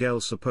Nutter and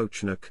Miguel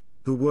Sapochnik,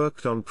 who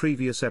worked on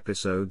previous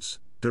episodes,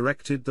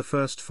 directed the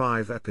first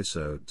 5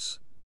 episodes.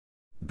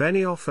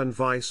 Benioff and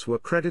Weiss were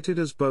credited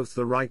as both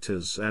the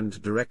writers and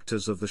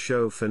directors of the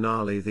show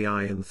finale The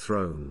Iron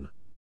Throne.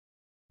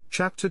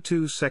 Chapter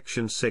 2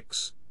 Section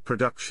 6,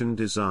 Production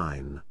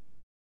Design.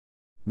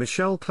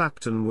 Michelle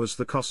Clapton was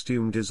the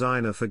costume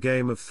designer for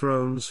Game of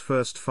Thrones'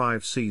 first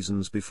 5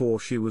 seasons before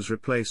she was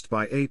replaced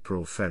by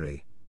April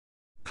Ferry.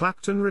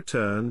 Clapton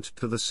returned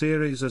to the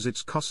series as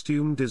its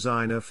costume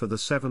designer for the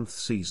 7th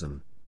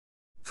season.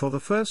 For the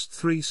first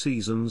 3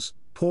 seasons,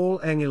 Paul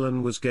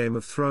Engelin was Game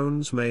of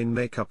Thrones' main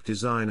makeup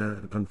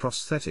designer and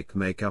prosthetic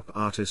makeup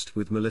artist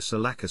with Melissa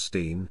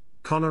Lackerstein,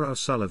 Connor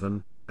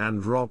O'Sullivan,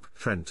 and Rob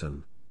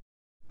Trenton.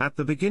 At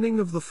the beginning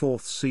of the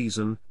 4th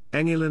season,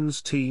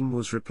 Engelin's team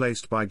was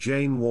replaced by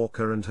Jane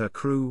Walker and her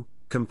crew,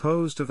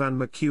 composed of Anne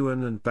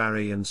McEwen and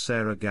Barry and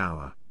Sarah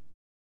Gower.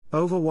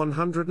 Over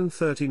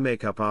 130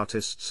 makeup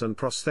artists and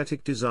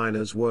prosthetic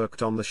designers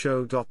worked on the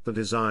show. The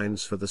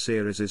designs for the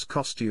series'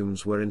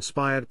 costumes were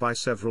inspired by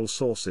several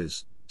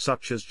sources,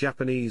 such as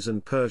Japanese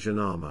and Persian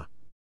armor.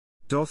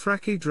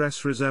 Dothraki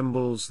dress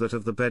resembles that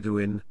of the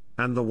Bedouin,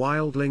 and the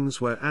wildlings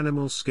wear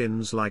animal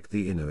skins like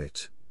the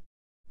Inuit.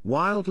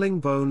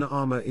 Wildling bone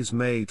armor is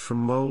made from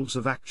molds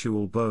of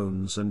actual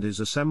bones and is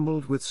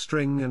assembled with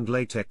string and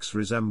latex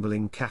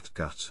resembling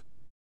catgut.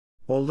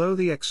 Although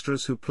the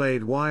extras who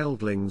played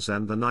wildlings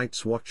and the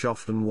Night's Watch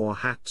often wore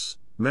hats,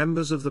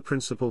 members of the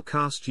principal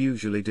cast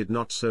usually did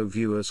not, so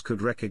viewers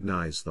could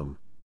recognize them.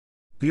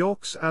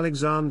 Bjork's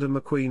Alexander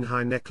McQueen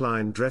high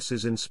neckline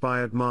dresses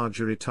inspired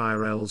Marjorie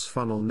Tyrell's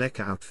funnel neck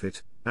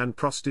outfit, and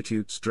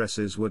prostitutes'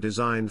 dresses were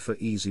designed for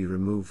easy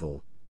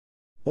removal.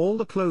 All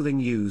the clothing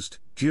used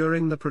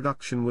during the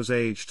production was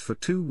aged for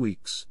 2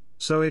 weeks,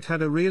 so it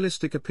had a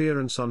realistic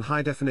appearance on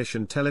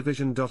high-definition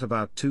television.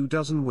 About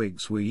 24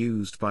 wigs were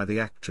used by the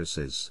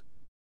actresses.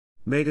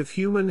 Made of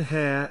human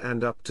hair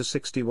and up to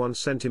 61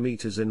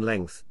 centimeters in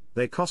length,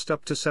 they cost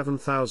up to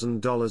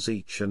 $7,000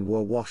 each and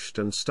were washed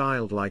and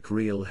styled like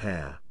real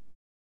hair.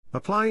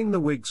 Applying the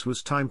wigs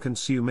was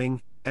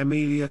time-consuming.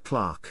 Emilia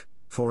Clarke,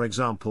 for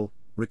example,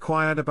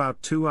 required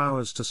about 2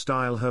 hours to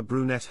style her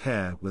brunette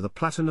hair with a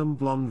platinum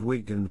blonde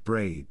wig and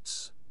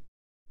braids.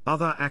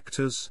 Other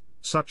actors,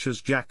 such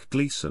as Jack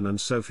Gleason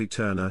and Sophie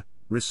Turner,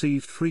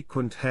 received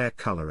frequent hair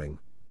coloring.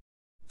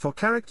 For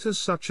characters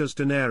such as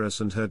Daenerys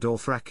and her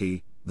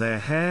Dothraki, their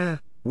hair,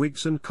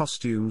 wigs and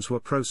costumes were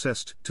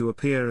processed to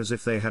appear as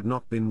if they had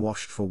not been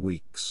washed for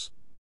weeks.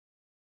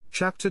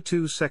 Chapter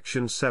 2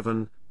 Section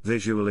 7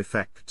 Visual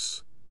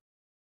Effects.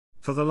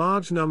 For the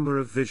large number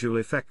of visual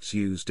effects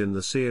used in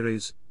the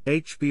series,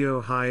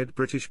 HBO hired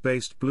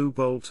British-based Blue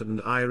Bolt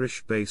and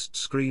Irish-based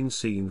Screen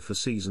Scene for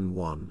Season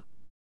 1.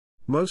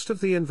 Most of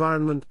the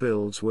environment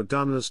builds were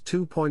done as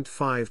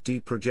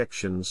 2.5D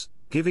projections,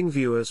 giving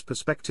viewers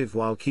perspective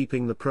while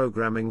keeping the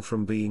programming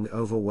from being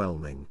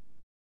overwhelming.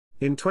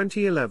 In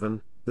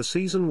 2011, the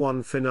Season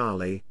 1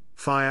 finale,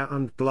 Fire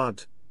and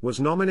Blood, was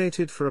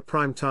nominated for a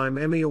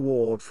Primetime Emmy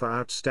Award for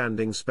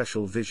Outstanding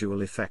Special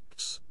Visual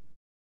Effects.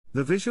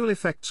 The visual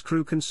effects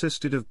crew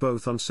consisted of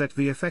both on-set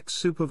VFX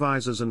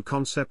supervisors and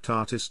concept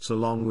artists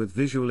along with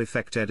visual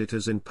effect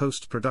editors in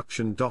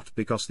post-production.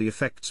 Because the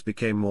effects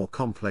became more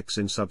complex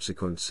in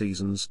subsequent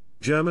seasons,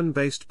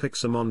 German-based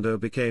Pixarmondo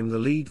became the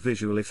lead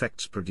visual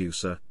effects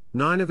producer.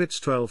 9 of its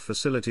 12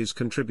 facilities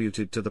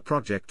contributed to the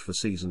project for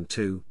Season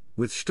 2,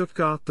 with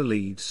Stuttgart the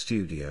lead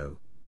studio.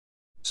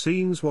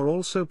 Scenes were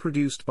also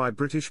produced by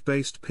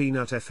British-based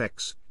Peanut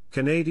FX,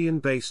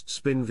 Canadian-based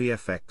Spin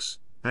VFX,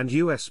 and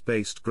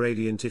US-based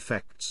Gradient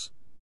Effects.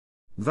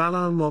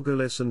 Valar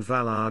Morghulis and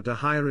Valar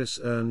Dohaeris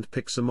earned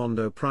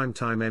Pixarmondo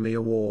Primetime Emmy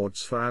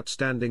Awards for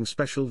Outstanding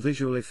Special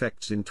Visual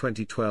Effects in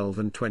 2012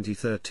 and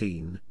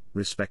 2013,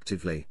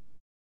 respectively.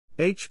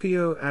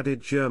 HBO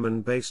added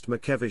German-based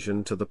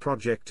Mackevision to the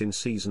project in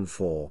Season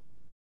 4.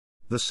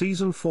 The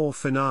Season 4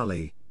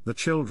 finale, The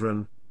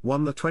Children,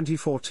 won the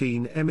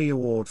 2014 Emmy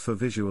Award for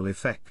Visual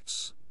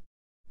Effects.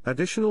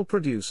 Additional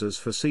producers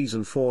for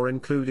Season 4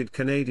 included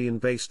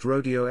Canadian-based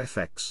Rodeo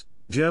FX,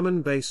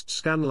 German-based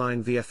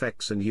Scanline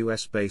VFX and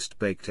US-based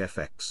Baked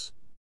FX.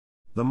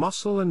 The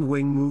muscle and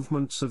wing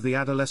movements of the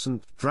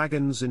adolescent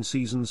dragons in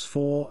Seasons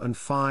 4 and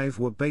 5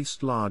 were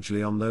based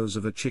largely on those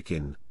of a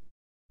chicken.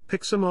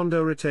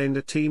 Pixarmondo retained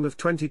a team of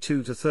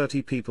 22 to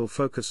 30 people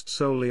focused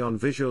solely on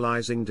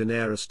visualizing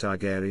Daenerys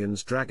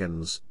Targaryen's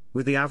dragons,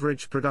 with the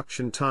average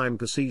production time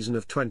per season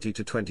of 20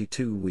 to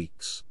 22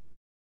 weeks.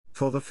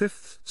 For the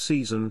 5th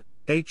season,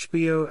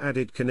 HBO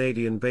added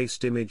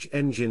Canadian-based Image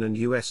Engine and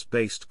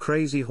US-based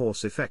Crazy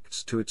Horse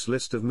Effects to its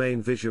list of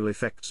main visual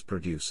effects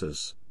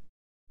producers.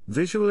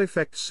 Visual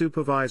effects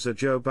supervisor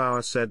Joe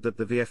Bauer said that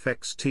the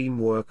VFX team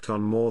worked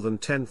on more than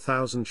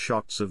 10,000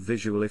 shots of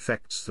visual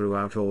effects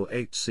throughout all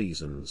 8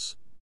 seasons.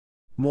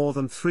 More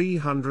than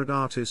 300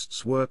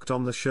 artists worked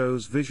on the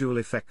show's visual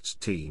effects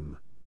team.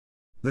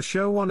 The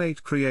show won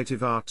 8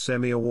 Creative Arts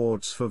Emmy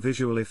Awards for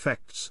visual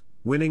effects,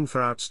 winning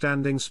for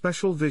Outstanding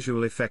Special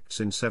Visual Effects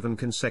in 7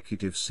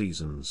 consecutive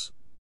seasons.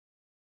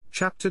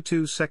 Chapter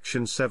 2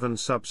 Section 7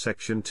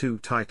 Subsection 2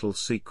 Title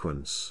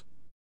Sequence.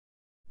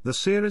 The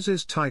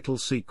series' title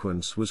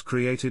sequence was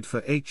created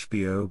for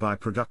HBO by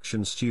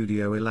production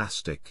studio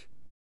Elastic.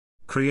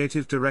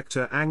 Creative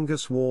director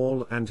Angus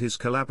Wall and his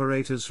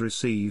collaborators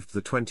received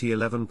the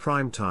 2011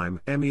 Primetime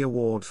Emmy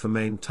Award for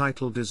main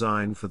title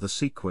design for the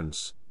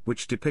sequence,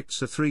 which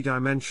depicts a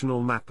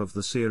 3-dimensional map of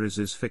the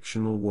series'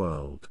 fictional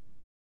world.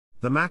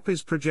 The map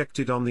is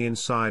projected on the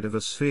inside of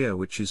a sphere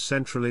which is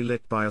centrally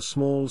lit by a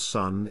small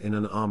sun in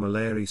an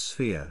armillary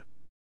sphere.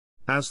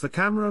 As the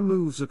camera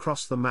moves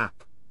across the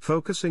map,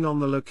 focusing on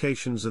the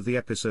locations of the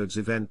episode's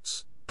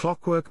events,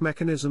 clockwork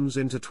mechanisms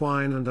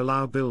intertwine and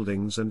allow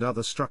buildings and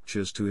other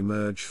structures to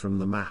emerge from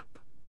the map.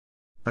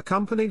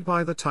 Accompanied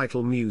by the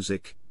title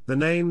music, the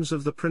names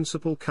of the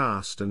principal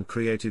cast and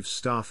creative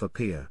staff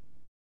appear.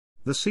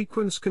 The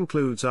sequence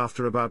concludes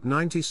after about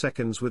 90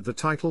 seconds with the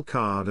title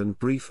card and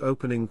brief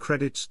opening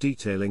credits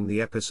detailing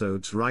the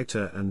episode's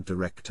writer and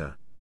director.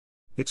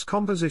 Its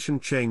composition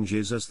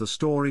changes as the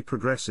story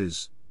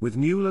progresses, with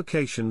new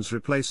locations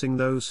replacing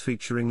those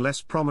featuring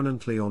less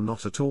prominently or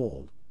not at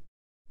all.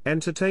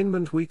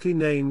 Entertainment Weekly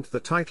named the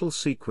title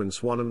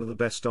sequence one of the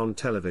best on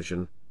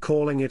television,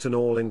 calling it an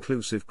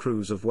all-inclusive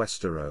cruise of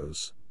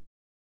Westeros.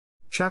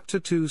 Chapter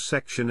 2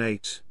 Section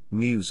 8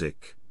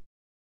 Music.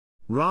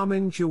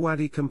 Ramin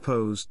Djawadi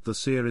composed the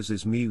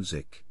series'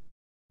 music.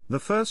 The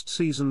first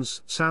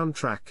season's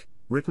soundtrack,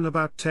 written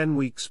about 10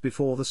 weeks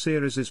before the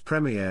series'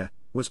 premiere,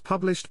 was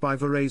published by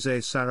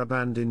Varese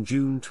Sarabande in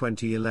June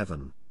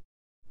 2011.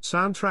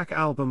 Soundtrack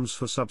albums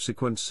for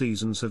subsequent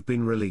seasons have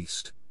been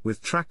released,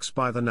 with tracks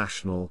by The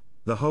National,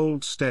 The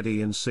Hold Steady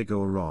and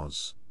Sigur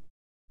Rós.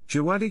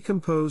 Djawadi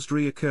composed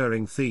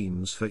reoccurring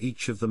themes for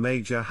each of the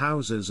major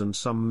houses and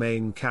some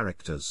main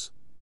characters.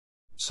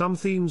 Some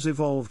themes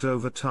evolved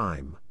over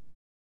time.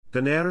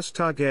 Daenerys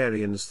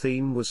Targaryen's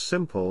theme was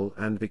simple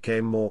and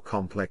became more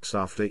complex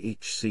after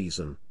each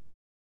season.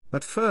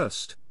 At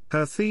first,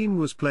 her theme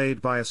was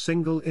played by a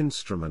single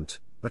instrument,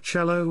 a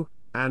cello,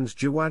 and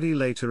Djawadi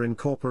later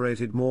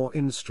incorporated more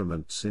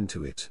instruments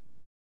into it.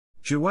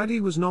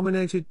 Djawadi was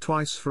nominated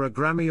twice for a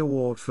Grammy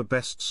Award for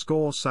Best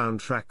Score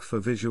Soundtrack for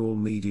Visual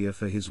Media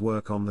for his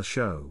work on the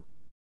show.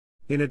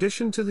 In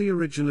addition to the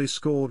originally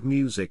scored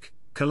music,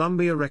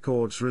 Columbia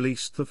Records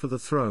released the For the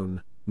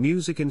Throne,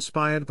 music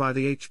inspired by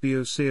the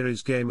HBO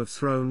series Game of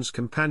Thrones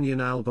companion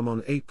album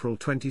on April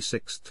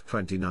 26,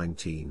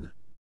 2019.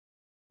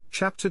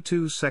 Chapter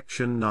 2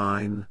 Section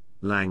 9,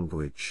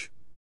 Language.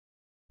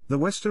 The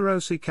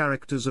Westerosi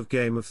characters of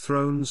Game of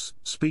Thrones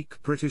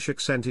speak British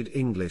accented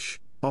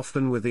English,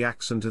 often with the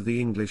accent of the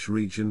English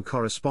region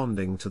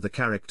corresponding to the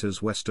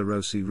character's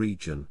Westerosi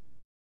region.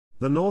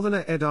 The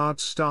Northerner Eddard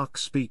Stark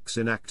speaks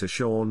in actor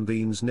Sean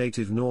Bean's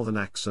native Northern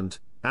accent,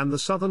 and the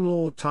Southern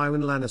Lord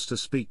Tywin Lannister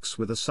speaks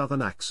with a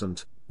Southern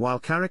accent, while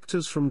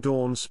characters from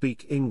Dorne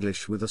speak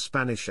English with a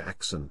Spanish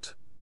accent.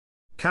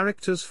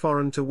 Characters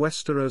foreign to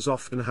Westeros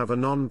often have a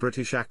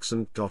non-British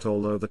accent.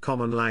 Although the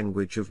common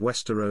language of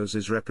Westeros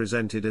is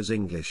represented as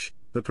English,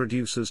 the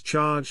producers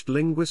charged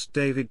linguist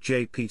David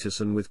J.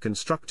 Peterson with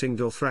constructing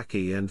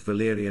Dothraki and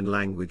Valyrian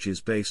languages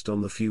based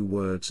on the few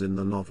words in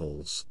the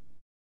novels.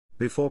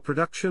 Before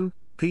production,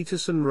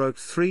 Peterson wrote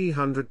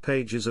 300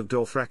 pages of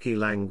Dothraki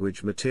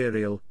language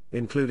material,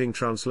 including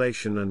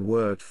translation and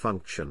word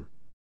function.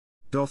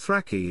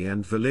 Dothraki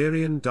and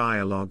Valyrian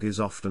dialogue is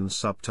often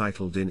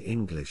subtitled in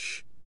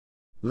English.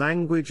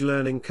 Language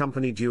learning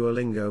company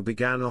Duolingo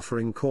began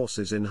offering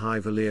courses in High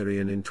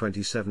Valyrian in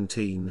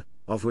 2017,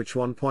 of which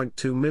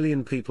 1.2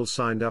 million people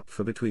signed up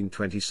for between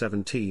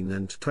 2017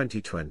 and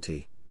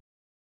 2020.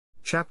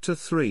 Chapter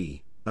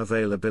 3,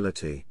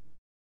 Availability.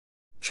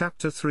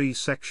 Chapter 3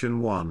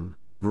 Section 1,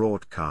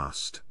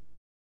 Broadcast.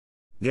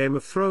 Game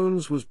of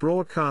Thrones was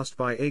broadcast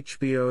by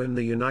HBO in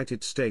the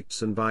United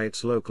States and by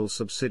its local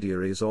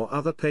subsidiaries or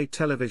other pay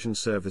television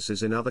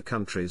services in other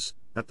countries,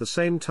 at the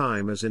same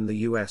time as in the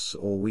US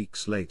or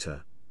weeks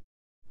later.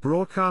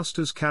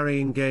 Broadcasters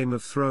carrying Game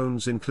of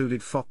Thrones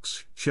included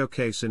Fox,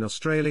 Showcase in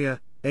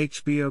Australia,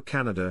 HBO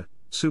Canada,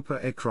 Super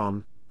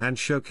Ekron, and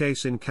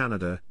Showcase in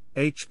Canada,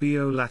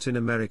 HBO Latin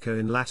America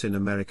in Latin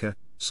America,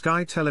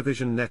 Sky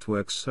Television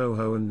Networks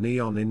Soho and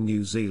Neon in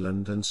New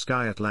Zealand and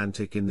Sky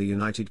Atlantic in the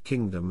United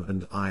Kingdom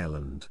and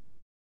Ireland.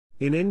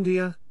 In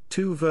India,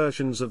 2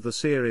 versions of the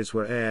series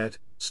were aired.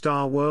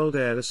 Star World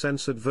aired a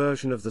censored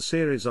version of the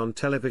series on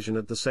television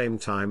at the same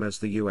time as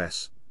the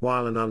US,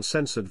 while an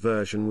uncensored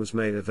version was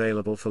made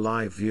available for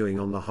live viewing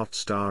on the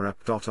Hotstar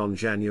app. On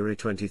January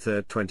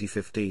 23,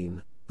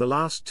 2015, the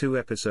last 2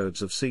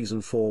 episodes of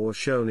Season 4 were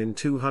shown in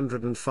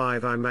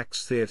 205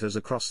 IMAX theaters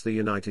across the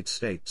United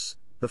States,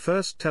 the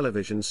first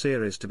television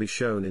series to be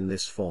shown in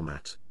this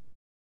format.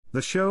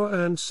 The show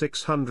earned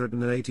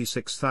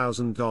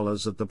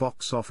 $686,000 at the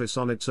box office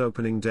on its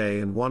opening day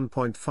and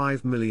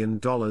 $1.5 million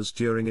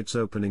during its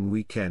opening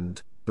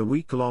weekend. The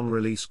week-long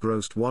release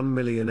grossed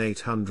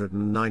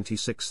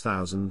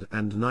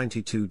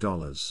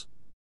 $1,896,092.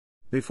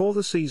 Before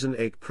the Season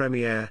 8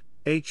 premiere,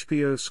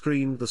 HBO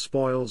screened the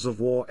Spoils of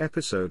War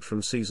episode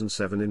from Season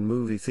 7 in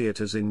movie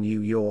theaters in New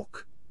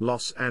York,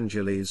 Los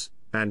Angeles,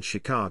 and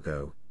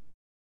Chicago.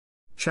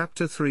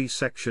 Chapter 3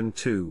 Section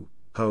 2,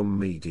 Home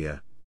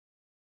Media.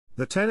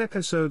 The 10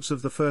 episodes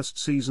of the first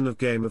season of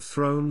Game of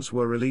Thrones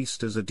were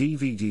released as a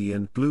DVD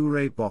and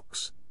Blu-ray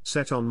box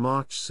set on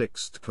March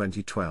 6,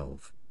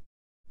 2012.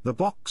 The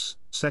box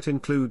set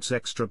includes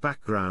extra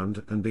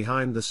background and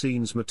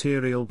behind-the-scenes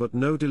material but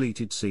no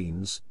deleted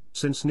scenes,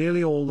 since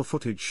nearly all the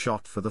footage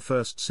shot for the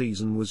first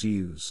season was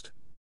used.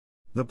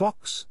 The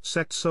box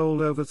set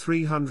sold over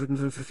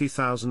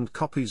 350,000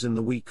 copies in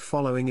the week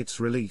following its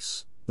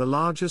release, the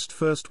largest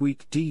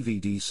first-week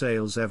DVD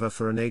sales ever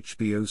for an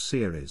HBO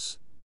series.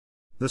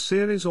 The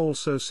series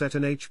also set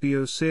an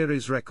HBO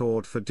series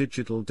record for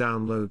digital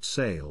download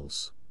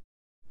sales.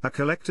 A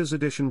collector's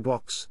edition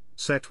box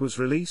set was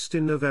released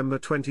in November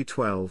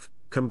 2012,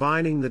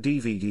 combining the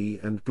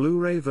DVD and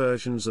Blu-ray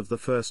versions of the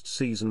first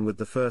season with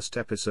the first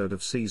episode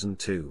of Season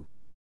 2.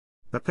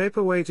 A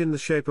paperweight in the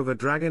shape of a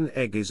dragon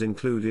egg is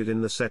included in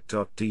the set.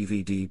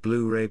 DVD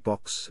Blu-ray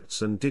box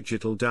sets and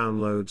digital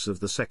downloads of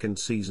the second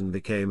season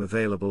became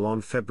available on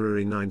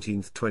February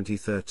 19,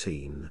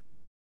 2013.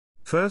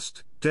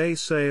 First day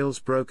sales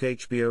broke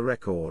HBO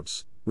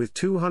records, with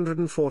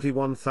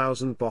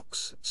 241,000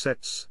 box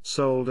sets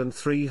sold and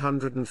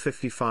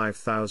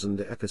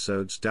 355,000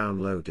 episodes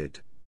downloaded.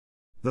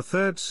 The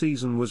third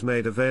season was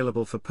made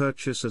available for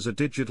purchase as a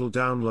digital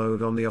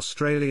download on the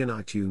Australian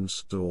iTunes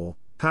Store,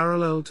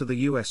 parallel to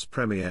the US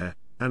premiere,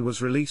 and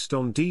was released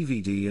on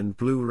DVD and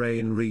Blu-ray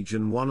in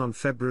Region 1 on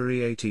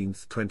February 18,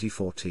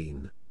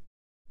 2014.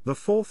 The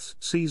fourth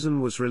season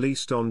was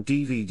released on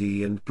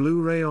DVD and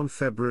Blu-ray on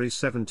February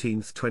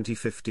 17,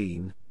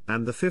 2015,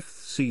 and the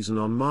fifth season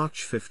on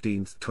March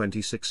 15,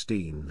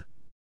 2016.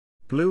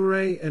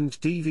 Blu-ray and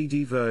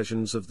DVD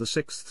versions of the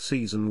sixth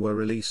season were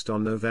released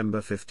on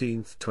November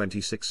 15,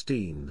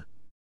 2016.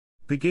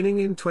 Beginning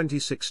in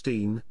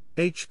 2016,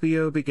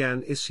 HBO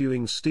began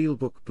issuing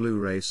Steelbook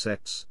Blu-ray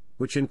sets,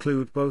 which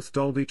include both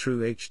Dolby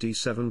True HD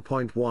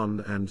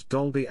 7.1 and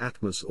Dolby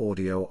Atmos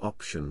audio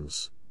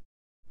options.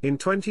 In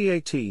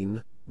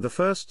 2018, the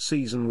first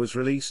season was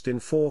released in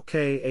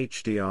 4K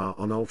HDR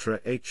on Ultra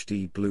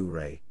HD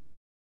Blu-ray.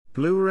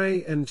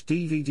 Blu-ray and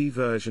DVD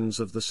versions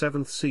of the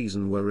seventh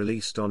season were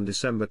released on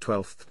December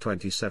 12,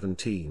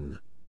 2017.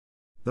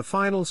 The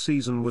final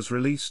season was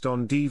released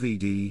on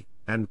DVD,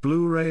 and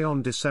Blu-ray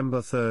on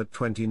December 3,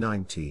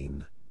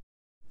 2019.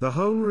 The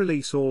home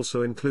release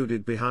also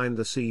included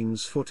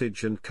behind-the-scenes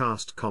footage and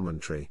cast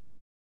commentary.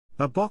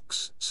 A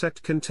box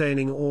set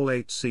containing all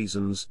 8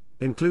 seasons,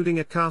 including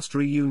a cast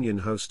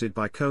reunion hosted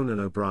by Conan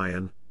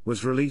O'Brien,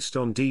 was released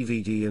on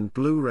DVD and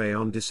Blu-ray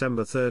on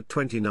December 3,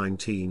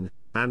 2019,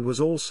 and was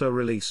also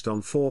released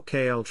on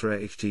 4K Ultra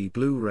HD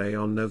Blu-ray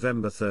on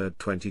November 3,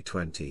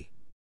 2020.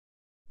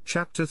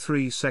 Chapter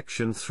 3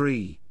 Section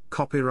 3,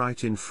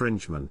 Copyright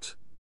Infringement.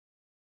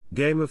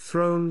 Game of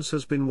Thrones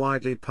has been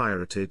widely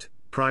pirated,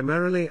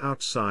 primarily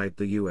outside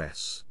the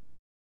US.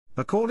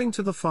 According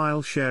to the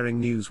file-sharing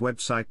news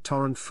website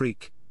Torrent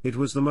Freak, it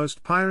was the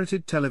most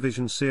pirated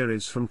television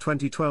series from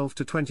 2012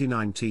 to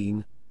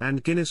 2019,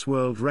 and Guinness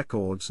World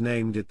Records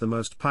named it the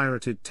most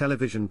pirated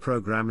television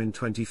program in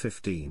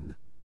 2015.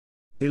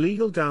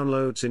 Illegal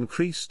downloads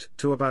increased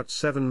to about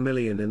 7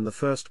 million in the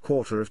first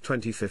quarter of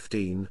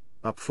 2015,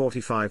 up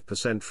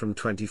 45% from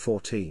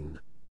 2014.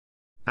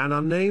 An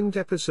unnamed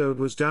episode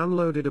was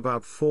downloaded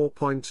about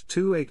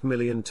 4.28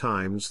 million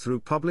times through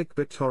public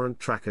BitTorrent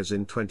trackers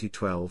in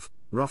 2012,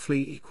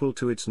 roughly equal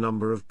to its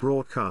number of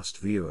broadcast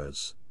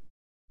viewers.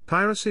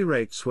 Piracy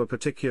rates were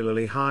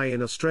particularly high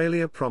in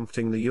Australia,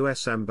 prompting the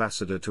US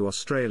Ambassador to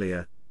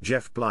Australia,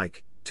 Jeff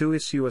Blake, to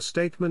issue a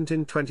statement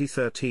in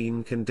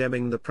 2013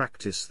 condemning the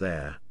practice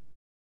there.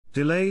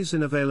 Delays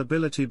in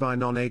availability by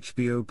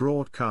non-HBO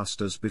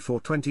broadcasters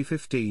before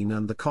 2015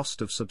 and the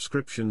cost of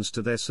subscriptions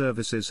to their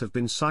services have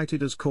been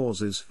cited as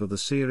causes for the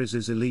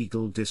series'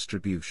 illegal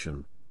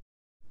distribution.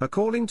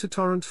 According to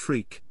Torrent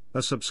Freak,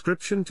 a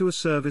subscription to a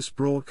service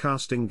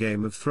broadcasting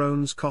Game of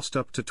Thrones cost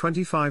up to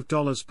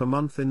 $25 per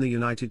month in the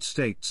United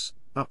States,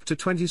 up to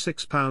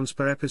 £26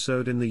 per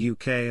episode in the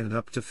UK and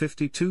up to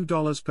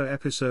 $52 per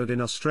episode in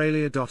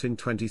Australia. In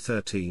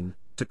 2013,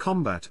 to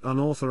combat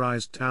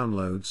unauthorized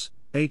downloads,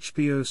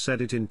 HBO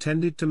said it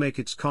intended to make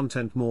its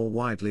content more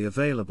widely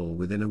available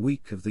within a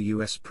week of the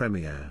US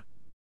premiere.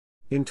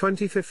 In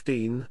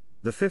 2015,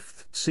 the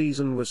 5th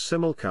season was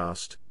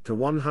simulcast to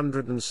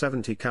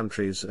 170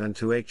 countries and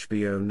to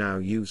HBO Now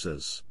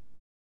users.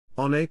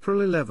 On April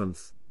 11,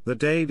 the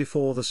day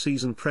before the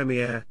season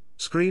premiere,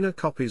 screener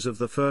copies of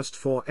the first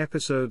 4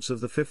 episodes of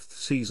the 5th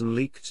season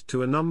leaked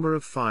to a number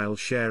of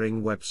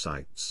file-sharing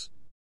websites.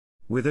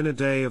 Within a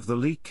day of the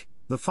leak,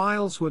 the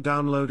files were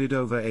downloaded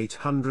over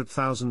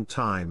 800,000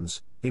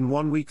 times. In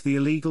 1 week the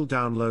illegal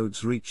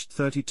downloads reached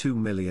 32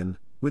 million,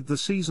 with the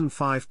Season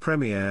 5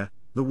 premiere,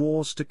 The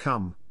Wars to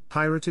Come,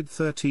 pirated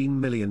 13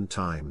 million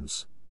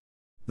times.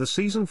 The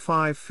Season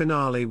 5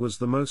 finale was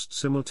the most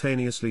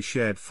simultaneously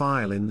shared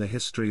file in the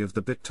history of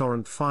the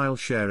BitTorrent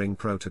file-sharing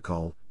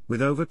protocol,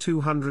 with over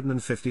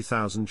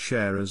 250,000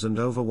 sharers and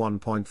over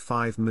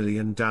 1.5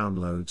 million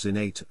downloads in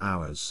 8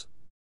 hours.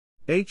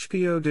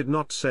 HBO did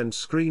not send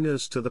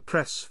screeners to the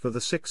press for the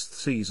 6th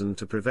season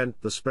to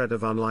prevent the spread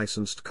of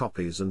unlicensed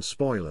copies and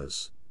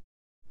spoilers.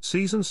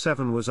 Season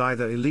 7 was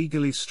either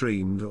illegally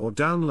streamed or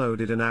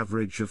downloaded an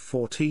average of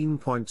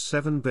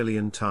 14.7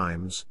 billion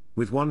times,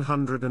 with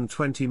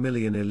 120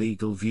 million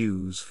illegal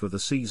views for the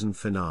season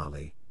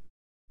finale.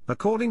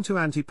 According to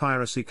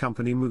anti-piracy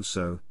company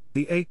Muso,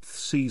 the 8th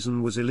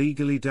season was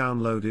illegally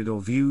downloaded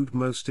or viewed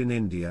most in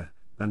India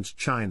and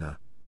China.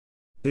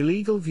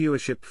 Illegal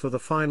viewership for the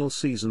final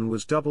season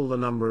was double the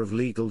number of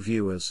legal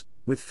viewers,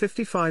 with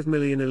 55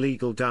 million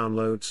illegal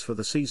downloads for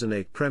the Season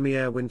 8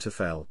 premiere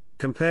Winterfell,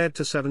 compared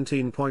to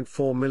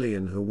 17.4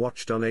 million who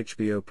watched on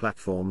HBO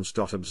platforms.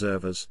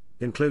 Observers,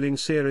 including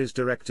series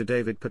director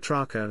David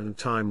Petrarca and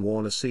Time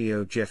Warner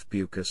CEO Jeff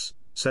Bewkes,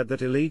 said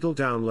that illegal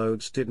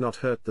downloads did not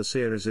hurt the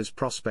series'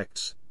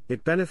 prospects.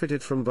 It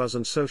benefited from buzz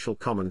and social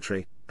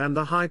commentary, and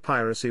the high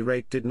piracy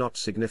rate did not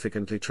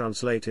significantly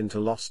translate into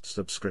lost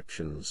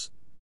subscriptions.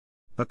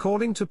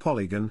 According to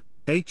Polygon,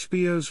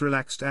 HBO's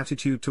relaxed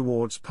attitude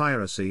towards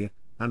piracy,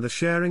 and the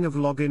sharing of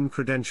login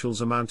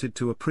credentials amounted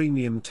to a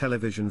premium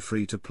television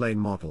free-to-play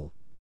model.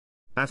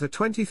 At a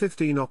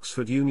 2015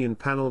 Oxford Union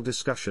panel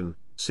discussion,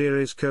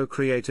 series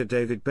co-creator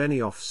David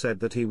Benioff said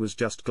that he was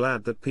just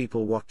glad that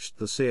people watched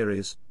the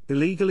series.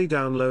 Illegally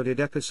downloaded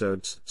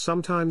episodes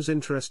sometimes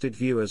interested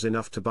viewers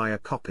enough to buy a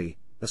copy,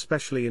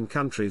 especially in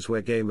countries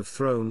where Game of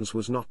Thrones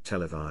was not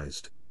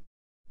televised.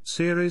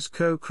 Series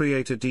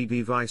co-creator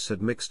DB Weiss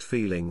had mixed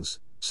feelings,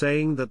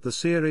 saying that the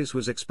series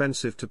was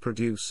expensive to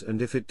produce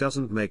and if it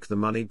doesn't make the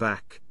money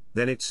back,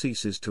 then it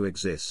ceases to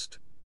exist.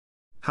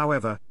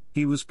 However,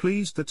 he was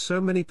pleased that so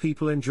many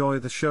people enjoy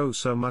the show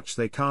so much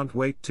they can't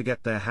wait to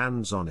get their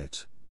hands on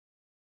it.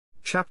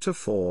 Chapter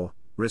 4,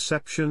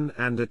 Reception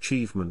and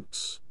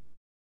Achievements.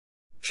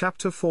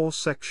 Chapter 4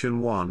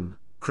 Section 1,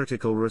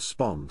 Critical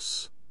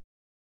Response.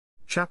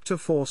 Chapter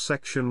 4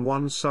 Section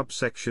 1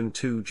 Subsection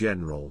 2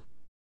 General.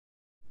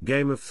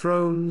 Game of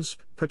Thrones,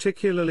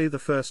 particularly the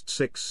first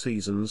 6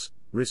 seasons,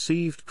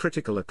 received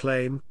critical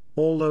acclaim,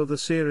 although the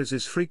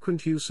series'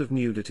 frequent use of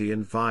nudity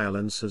and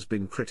violence has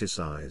been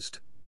criticized.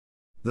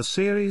 The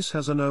series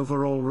has an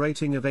overall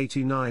rating of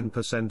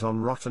 89%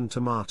 on Rotten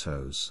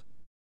Tomatoes.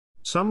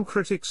 Some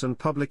critics and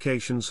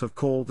publications have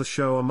called the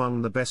show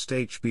among the best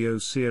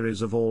HBO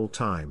series of all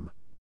time.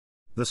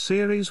 The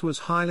series was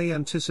highly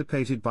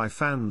anticipated by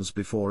fans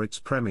before its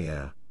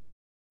premiere.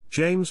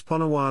 James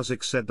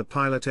Poniewozik said the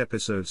pilot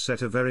episode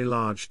set a very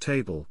large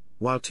table,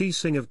 while T.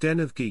 Singh of Den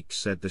of Geeks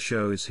said the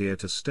show is here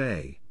to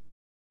stay.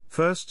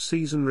 First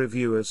season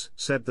reviewers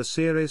said the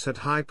series had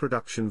high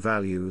production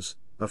values,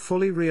 a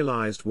fully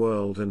realized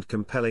world and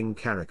compelling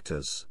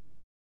characters.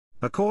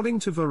 According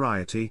to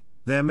Variety,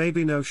 there may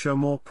be no show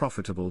more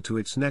profitable to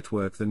its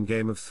network than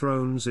Game of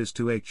Thrones is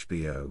to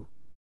HBO.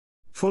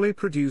 Fully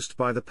produced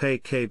by the pay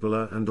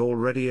cabler and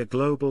already a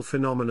global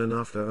phenomenon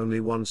after only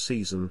one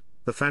season,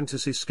 the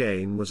fantasy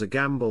skein was a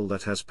gamble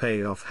that has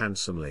paid off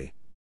handsomely.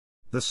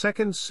 The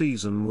second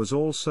season was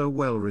also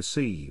well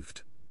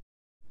received.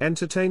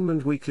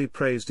 Entertainment Weekly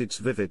praised its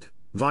vivid,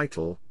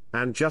 vital,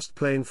 and just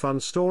plain fun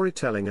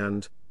storytelling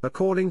and,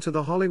 according to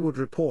The Hollywood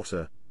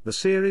Reporter, the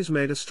series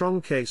made a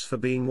strong case for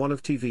being one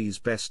of TV's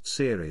best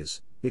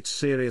series. Its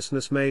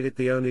seriousness made it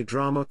the only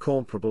drama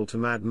comparable to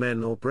Mad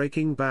Men or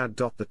Breaking Bad.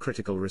 The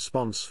critical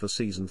response for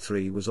Season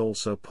 3 was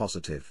also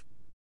positive.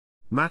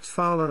 Matt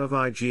Fowler of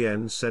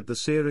IGN said the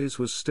series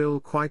was still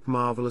quite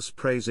marvelous,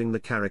 praising the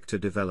character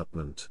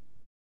development.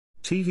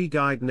 TV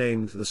Guide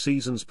named the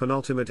season's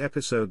penultimate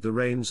episode The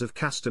Reigns of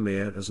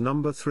Castamere as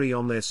number 3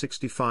 on their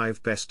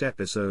 65 best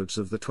episodes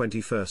of the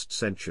 21st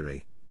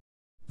century.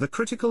 The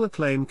critical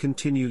acclaim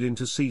continued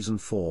into Season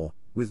 4,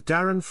 with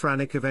Darren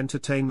Franick of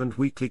Entertainment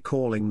Weekly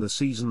calling the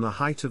season the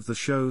height of the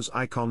show's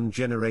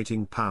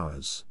icon-generating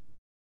powers.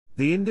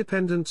 The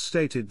Independent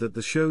stated that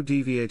the show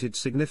deviated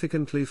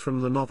significantly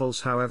from the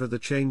novels, however the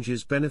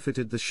changes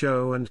benefited the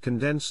show and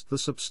condensed the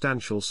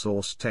substantial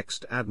source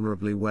text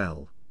admirably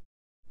well.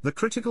 The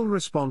critical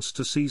response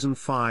to Season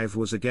 5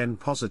 was again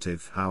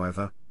positive,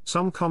 however.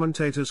 Some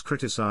commentators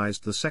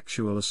criticized the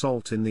sexual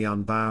assault in the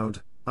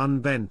unbowed,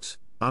 unbent,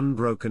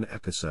 unbroken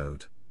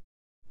episode.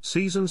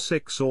 Season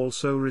 6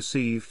 also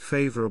received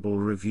favorable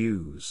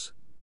reviews.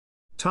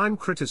 Time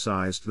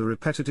criticized the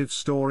repetitive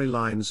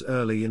storylines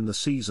early in the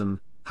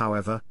season,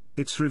 however,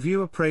 its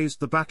reviewer praised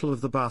the Battle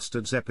of the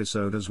Bastards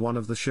episode as one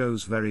of the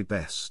show's very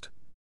best.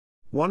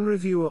 One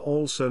reviewer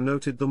also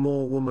noted the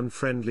more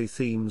woman-friendly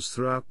themes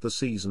throughout the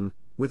season,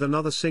 with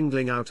another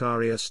singling out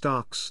Arya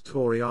Stark's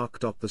story arc.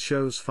 The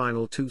show's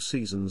final 2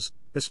 seasons,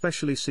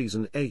 especially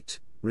Season 8,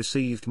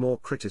 received more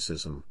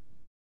criticism.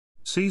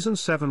 Season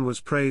 7 was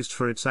praised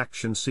for its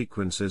action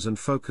sequences and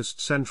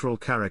focused central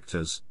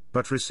characters,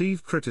 but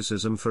received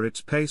criticism for its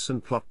pace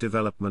and plot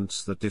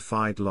developments that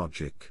defied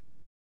logic.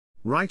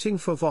 Writing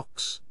for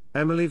Vox,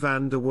 Emily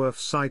van der Werf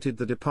cited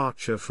the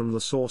departure from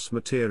the source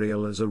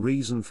material as a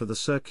reason for the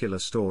circular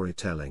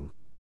storytelling.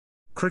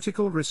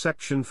 Critical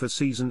reception for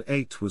Season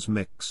 8 was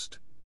mixed.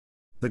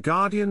 The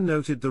Guardian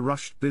noted the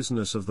rushed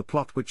business of the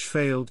plot which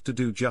failed to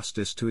do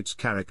justice to its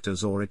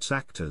characters or its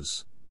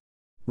actors.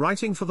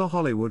 Writing for The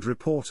Hollywood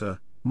Reporter,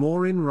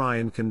 Maureen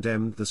Ryan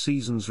condemned the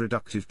season's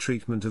reductive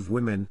treatment of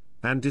women,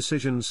 and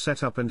decisions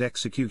set up and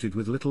executed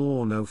with little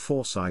or no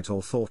foresight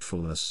or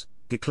thoughtfulness,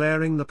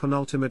 declaring the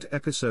penultimate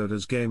episode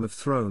as Game of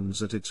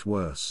Thrones at its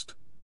worst.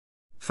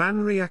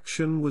 Fan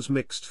reaction was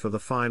mixed for the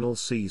final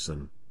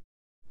season.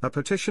 A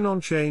petition on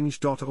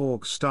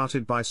Change.org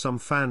started by some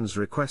fans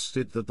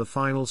requested that the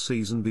final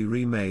season be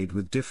remade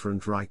with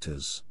different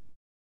writers.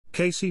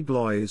 Casey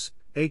Bloys,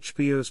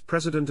 HBO's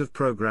president of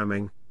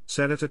programming,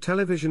 said at a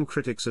Television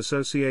Critics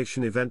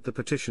Association event the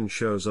petition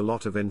shows a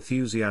lot of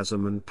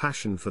enthusiasm and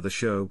passion for the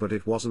show, but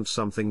it wasn't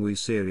something we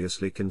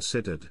seriously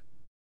considered.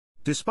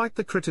 Despite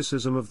the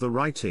criticism of the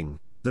writing,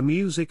 the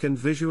music and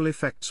visual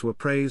effects were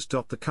praised.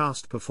 The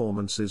cast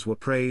performances were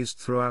praised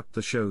throughout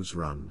the show's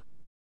run.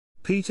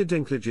 Peter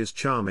Dinklage's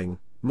charming,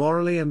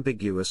 morally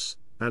ambiguous,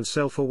 and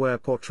self-aware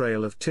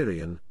portrayal of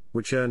Tyrion,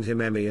 which earned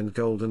him Emmy and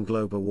Golden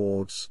Globe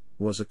awards,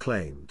 was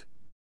acclaimed.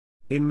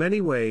 In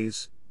many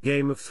ways,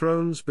 Game of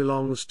Thrones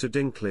belongs to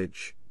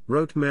Dinklage,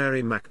 wrote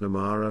Mary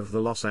McNamara of the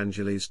Los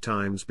Angeles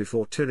Times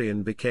before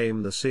Tyrion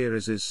became the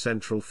series'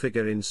 central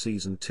figure in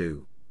Season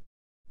 2.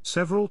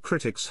 Several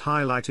critics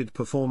highlighted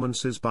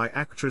performances by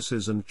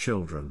actresses and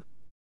children.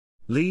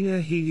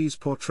 Lena Headey's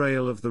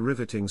portrayal of the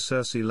riveting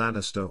Cersei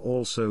Lannister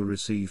also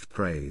received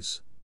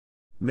praise.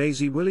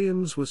 Maisie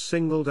Williams was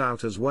singled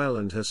out as well,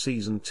 and her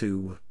Season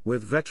 2,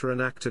 with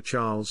veteran actor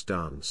Charles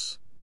Dance.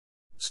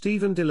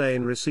 Stephen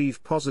Delane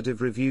received positive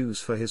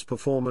reviews for his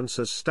performance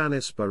as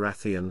Stannis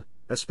Baratheon,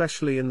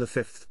 especially in the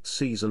 5th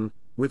season,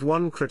 with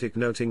one critic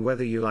noting,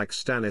 whether you like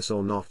Stannis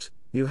or not,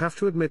 you have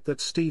to admit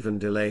that Stephen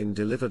Delane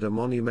delivered a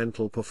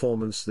monumental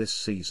performance this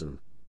season.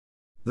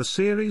 The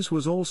series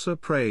was also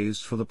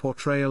praised for the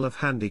portrayal of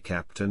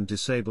handicapped and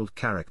disabled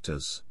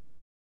characters.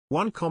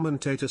 One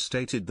commentator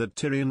stated that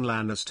Tyrion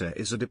Lannister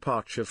is a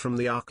departure from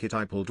the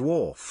archetypal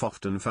dwarf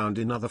often found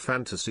in other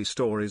fantasy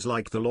stories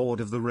like The Lord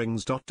of the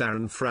Rings.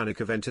 Darren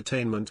Franick of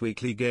Entertainment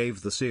Weekly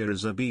gave the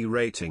series a B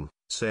rating,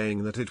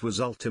 saying that it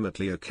was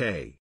ultimately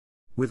okay.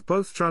 With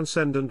both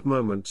transcendent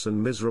moments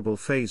and miserable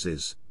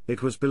phases,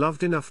 it was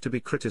beloved enough to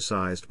be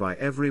criticized by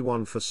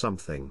everyone for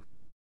something.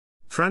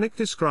 Franek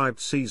described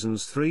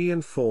seasons 3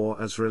 and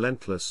 4 as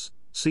relentless,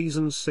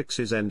 season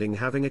 6's ending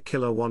having a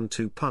killer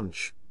 1-2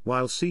 punch,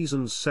 while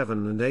seasons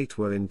 7 and 8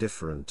 were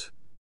indifferent.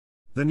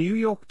 The New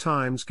York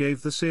Times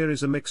gave the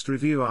series a mixed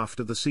review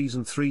after the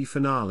season 3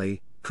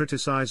 finale,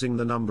 criticizing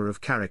the number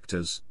of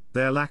characters,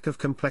 their lack of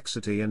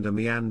complexity and a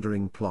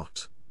meandering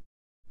plot.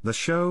 The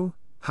show,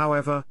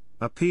 however,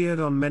 appeared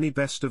on many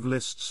best-of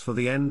lists for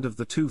the end of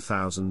the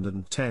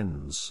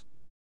 2010s.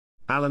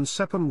 Alan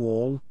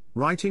Sepinwall,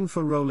 writing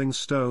for Rolling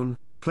Stone,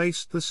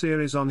 placed the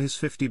series on his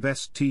 50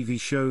 best TV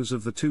shows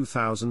of the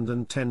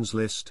 2010s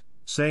list,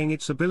 saying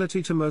its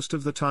ability to most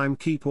of the time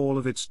keep all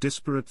of its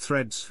disparate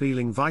threads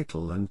feeling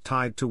vital and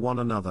tied to one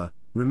another,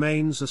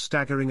 remains a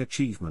staggering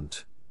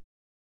achievement.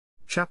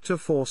 Chapter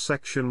 4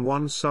 Section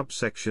 1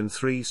 Subsection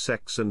 3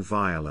 Sex and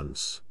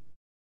Violence.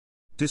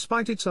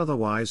 Despite its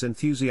otherwise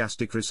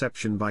enthusiastic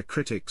reception by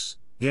critics,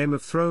 Game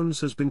of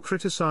Thrones has been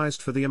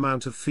criticized for the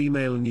amount of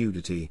female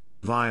nudity,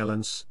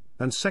 violence,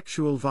 and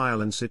sexual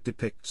violence it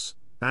depicts,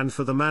 and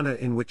for the manner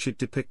in which it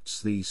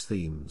depicts these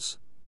themes.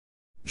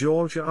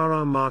 George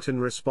R.R. Martin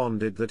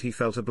responded that he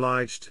felt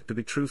obliged to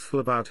be truthful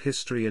about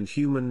history and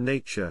human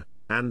nature,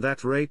 and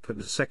that rape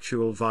and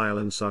sexual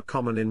violence are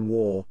common in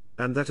war,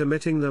 and that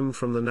omitting them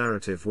from the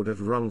narrative would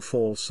have rung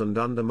false and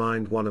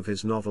undermined one of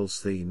his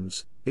novel's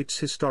themes, its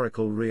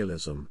historical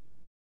realism.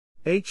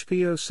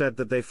 HBO said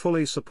that they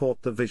fully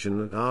support the vision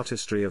and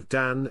artistry of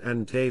Dan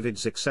and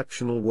David's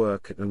exceptional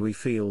work, and we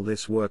feel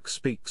this work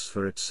speaks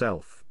for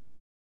itself.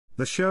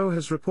 The show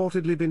has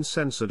reportedly been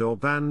censored or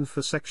banned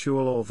for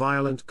sexual or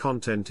violent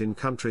content in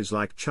countries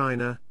like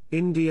China,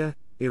 India,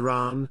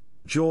 Iran,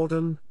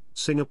 Jordan,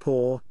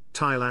 Singapore,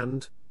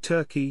 Thailand,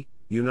 Turkey,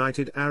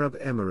 United Arab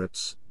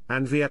Emirates,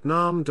 and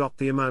Vietnam.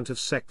 The amount of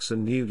sex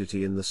and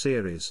nudity in the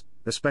series,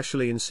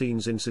 especially in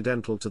scenes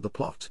incidental to the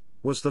plot,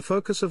 was the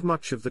focus of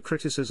much of the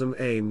criticism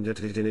aimed at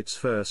it in its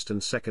first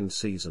and second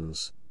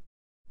seasons.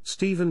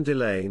 Stephen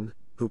Delane,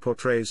 who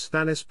portrays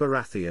Stannis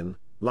Baratheon,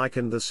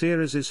 likened the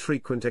series'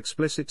 frequent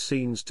explicit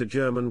scenes to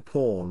German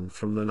porn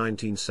from the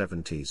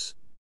 1970s.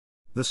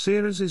 The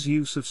series'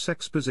 use of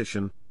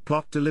sexposition,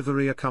 plot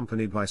delivery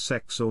accompanied by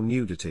sex or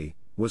nudity,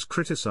 was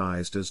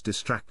criticized as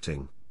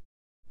distracting.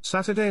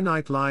 Saturday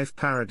Night Live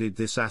parodied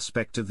this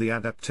aspect of the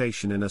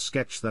adaptation in a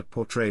sketch that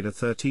portrayed a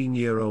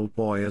 13-year-old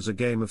boy as a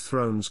Game of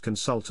Thrones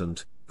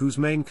consultant, whose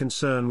main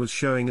concern was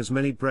showing as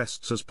many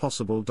breasts as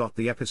possible.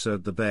 The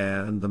episode The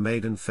Bear and the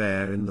Maiden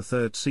Fair in the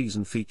third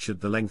season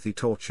featured the lengthy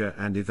torture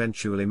and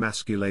eventual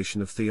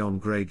emasculation of Theon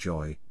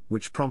Greyjoy,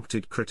 which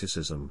prompted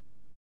criticism.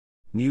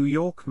 New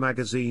York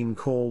Magazine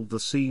called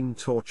the scene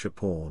torture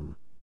porn.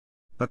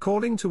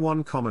 According to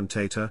one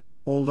commentator,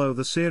 although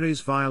the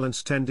series'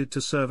 violence tended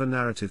to serve a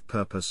narrative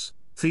purpose,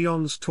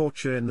 Theon's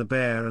torture in The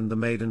Bear and the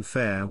Maiden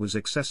Fair was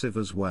excessive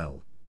as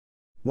well.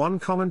 One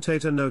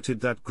commentator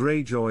noted that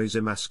Greyjoy's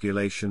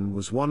emasculation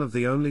was one of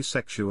the only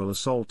sexual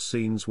assault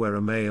scenes where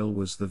a male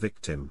was the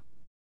victim.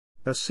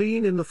 A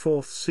scene in the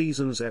fourth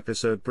season's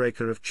episode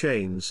Breaker of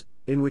Chains,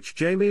 in which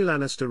Jaime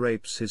Lannister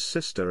rapes his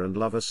sister and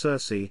lover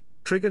Cersei,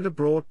 triggered a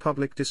broad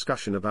public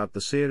discussion about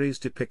the series'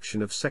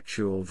 depiction of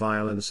sexual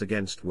violence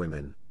against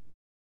women.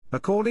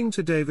 According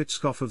to David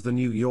Scoff of the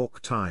New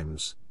York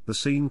Times, the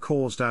scene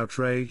caused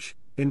outrage,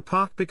 in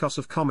part because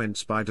of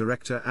comments by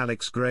director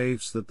Alex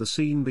Graves that the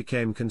scene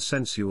became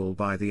consensual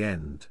by the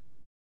end.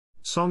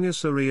 Sonia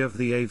Suri of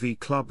the AV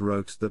Club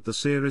wrote that the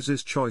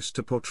series' choice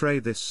to portray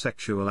this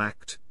sexual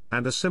act,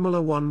 and a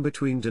similar one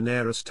between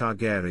Daenerys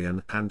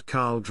Targaryen and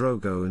Khal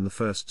Drogo in the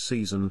first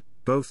season,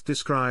 both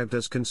described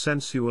as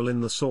consensual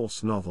in the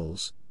source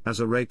novels,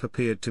 as a rape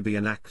appeared to be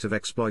an act of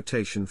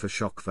exploitation for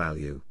shock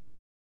value.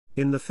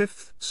 In the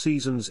fifth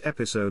season's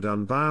episode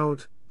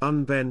Unbowed,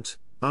 Unbent,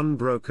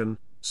 Unbroken,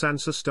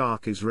 Sansa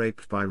Stark is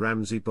raped by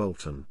Ramsay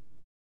Bolton.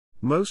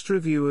 Most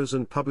reviewers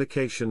and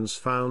publications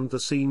found the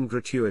scene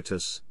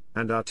gratuitous,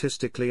 and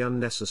artistically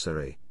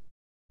unnecessary.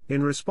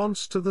 In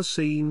response to the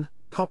scene,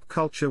 pop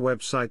culture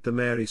website The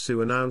Mary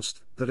Sue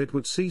announced that it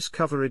would cease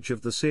coverage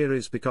of the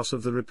series because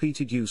of the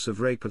repeated use of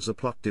rape as a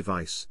plot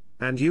device,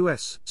 and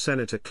U.S.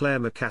 Senator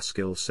Claire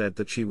McCaskill said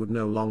that she would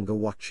no longer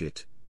watch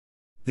it.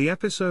 The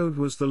episode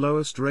was the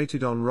lowest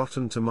rated on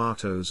Rotten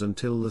Tomatoes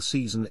until the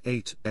season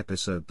 8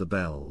 episode The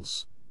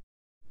Bells.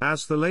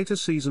 As the later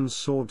seasons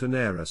saw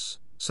Daenerys,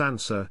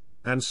 Sansa,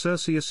 and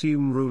Cersei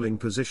assume ruling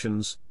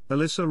positions,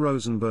 Alyssa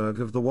Rosenberg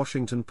of The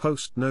Washington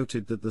Post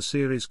noted that the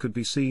series could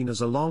be seen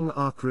as a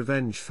long-arc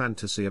revenge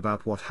fantasy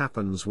about what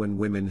happens when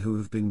women who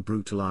have been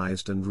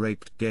brutalized and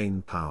raped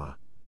gain power.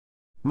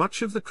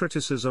 Much of the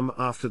criticism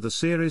after the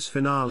series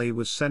finale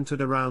was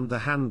centered around the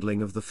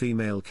handling of the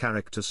female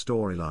character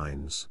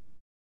storylines.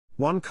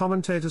 One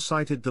commentator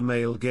cited the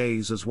male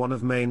gaze as one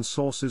of main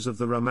sources of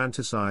the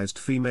romanticized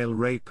female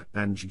rape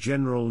and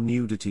general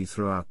nudity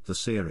throughout the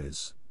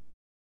series.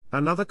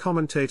 Another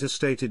commentator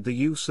stated the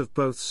use of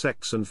both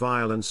sex and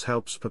violence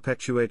helps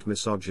perpetuate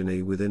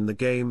misogyny within the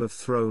Game of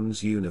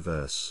Thrones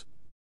universe.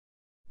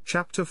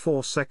 Chapter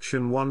 4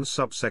 Section 1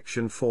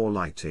 Subsection 4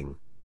 Lighting.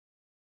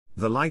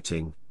 The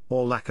lighting,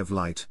 or lack of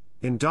light,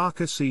 in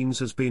darker scenes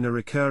has been a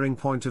recurring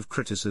point of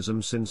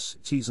criticism since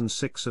season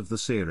 6 of the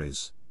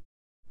series.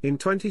 In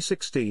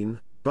 2016,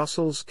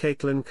 Brussels'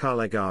 Caitlin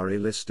Caligari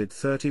listed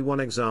 31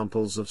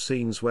 examples of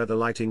scenes where the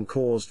lighting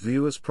caused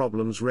viewers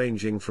problems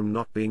ranging from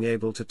not being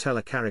able to tell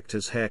a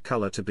character's hair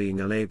color to being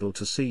unable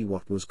to see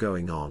what was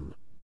going on.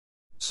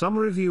 Some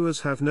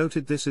reviewers have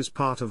noted this is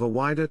part of a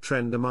wider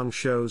trend among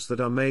shows that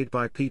are made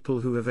by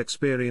people who have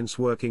experience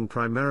working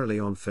primarily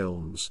on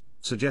films,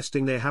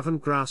 suggesting they haven't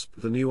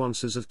grasped the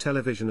nuances of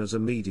television as a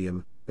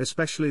medium,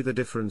 especially the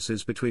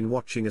differences between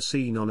watching a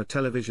scene on a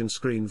television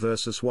screen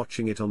versus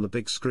watching it on the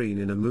big screen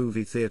in a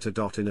movie theater.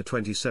 In a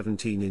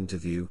 2017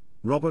 interview,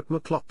 Robert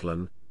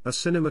McLaughlin, a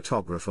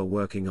cinematographer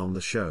working on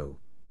the show,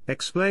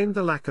 explained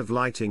the lack of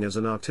lighting as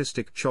an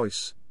artistic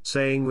choice,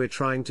 saying, "We're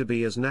trying to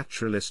be as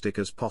naturalistic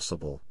as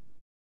possible."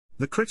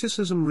 The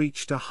criticism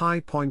reached a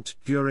high point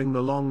during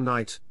The Long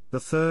Night,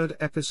 the third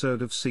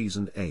episode of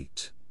season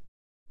 8.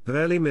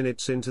 Early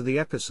minutes into the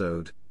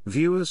episode,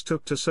 viewers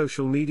took to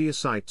social media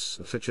sites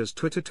such as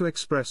Twitter to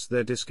express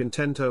their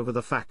discontent over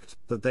the fact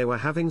that they were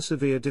having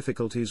severe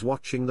difficulties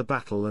watching the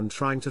battle and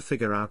trying to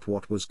figure out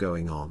what was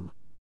going on.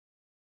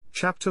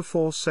 Chapter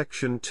 4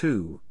 Section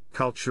 2,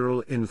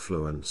 Cultural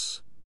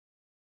Influence.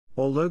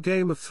 Although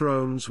Game of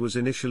Thrones was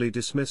initially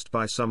dismissed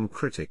by some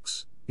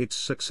critics, its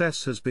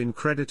success has been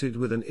credited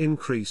with an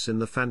increase in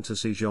the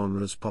fantasy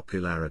genre's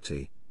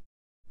popularity.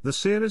 The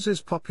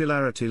series'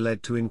 popularity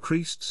led to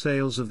increased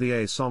sales of the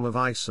A Song of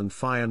Ice and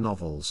Fire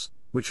novels,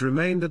 which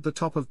remained at the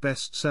top of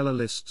bestseller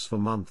lists for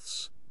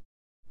months.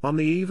 On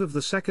the eve of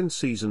the second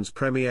season's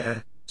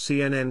premiere,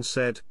 CNN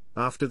said,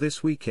 "After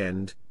this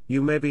weekend,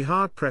 you may be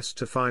hard-pressed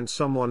to find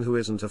someone who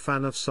isn't a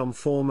fan of some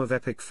form of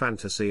epic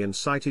fantasy," and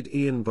cited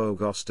Ian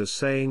Bogost as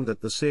saying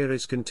that the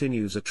series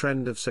continues a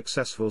trend of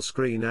successful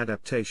screen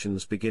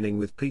adaptations, beginning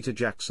with Peter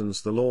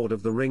Jackson's The Lord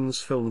of the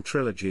Rings film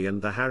trilogy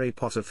and the Harry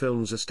Potter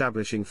films,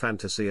 establishing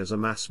fantasy as a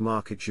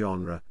mass-market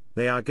genre.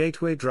 They are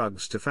gateway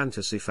drugs to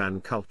fantasy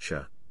fan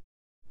culture.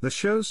 The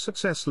show's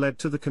success led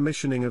to the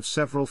commissioning of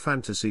several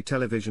fantasy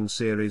television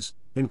series,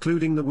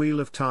 including The Wheel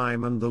of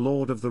Time and The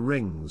Lord of the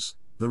Rings,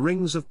 The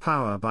Rings of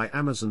Power by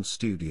Amazon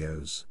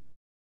Studios.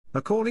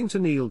 According to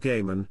Neil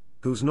Gaiman,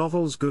 whose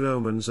novels Good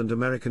Omens and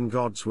American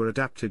Gods were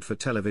adapted for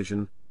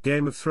television,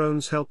 Game of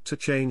Thrones helped to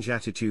change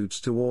attitudes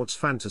towards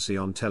fantasy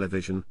on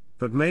television,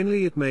 but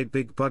mainly it made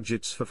big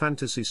budgets for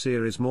fantasy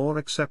series more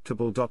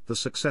acceptable. The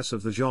success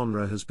of the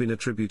genre has been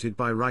attributed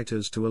by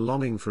writers to a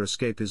longing for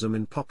escapism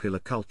in popular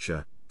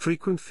culture,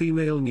 frequent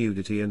female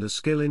nudity, and a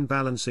skill in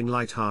balancing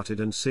light-hearted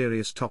and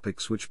serious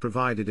topics, which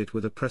provided it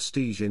with a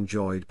prestige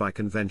enjoyed by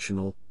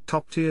conventional,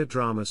 top-tier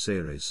drama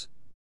series.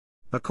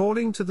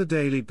 According to the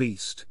Daily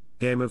Beast,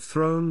 Game of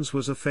Thrones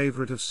was a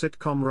favorite of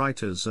sitcom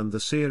writers, and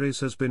the series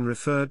has been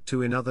referred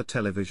to in other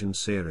television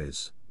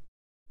series.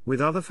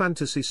 With other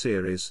fantasy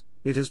series,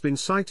 it has been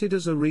cited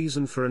as a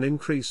reason for an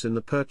increase in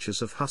the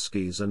purchase of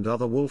huskies and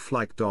other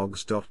wolf-like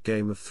dogs.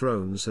 Game of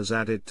Thrones has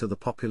added to the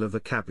popular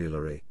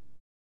vocabulary.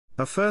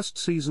 A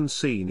first-season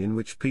scene in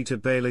which Peter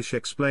Baelish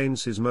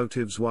explains his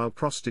motives while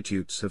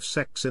prostitutes have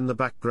sex in the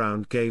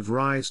background gave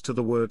rise to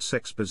the word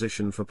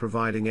sexposition for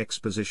providing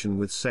exposition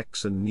with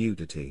sex and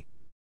nudity.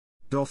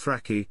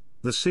 Dothraki,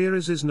 the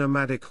series'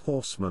 nomadic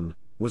horseman,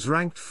 was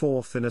ranked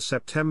 4th in a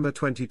September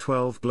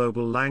 2012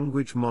 Global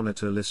Language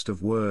Monitor list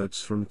of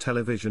words from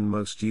television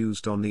most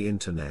used on the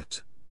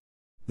Internet.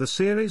 The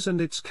series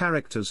and its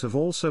characters have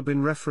also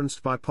been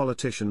referenced by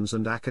politicians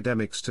and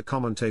academics to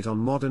commentate on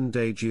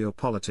modern-day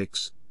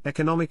geopolitics,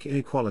 economic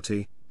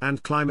inequality,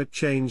 and climate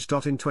change.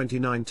 In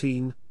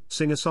 2019,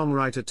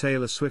 singer-songwriter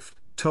Taylor Swift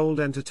told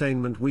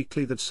Entertainment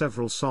Weekly that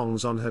several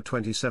songs on her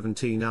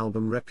 2017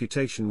 album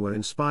Reputation were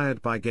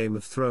inspired by Game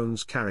of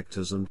Thrones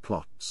characters and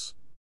plots.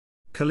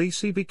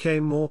 Khaleesi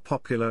became more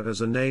popular as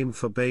a name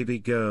for baby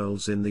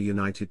girls in the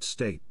United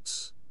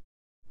States.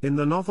 In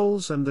the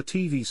novels and the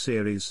TV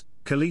series,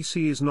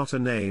 Khaleesi is not a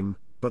name,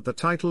 but the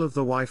title of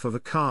the wife of a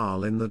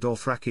Khal in the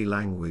Dothraki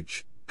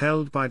language,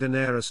 held by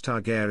Daenerys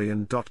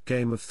Targaryen.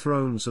 Game of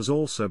Thrones has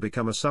also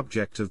become a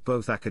subject of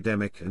both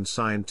academic and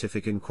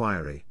scientific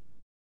inquiry.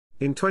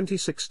 In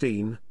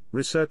 2016,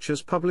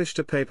 researchers published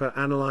a paper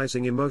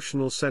analyzing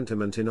emotional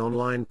sentiment in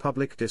online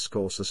public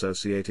discourse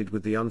associated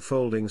with the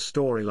unfolding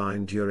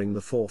storyline during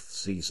the fourth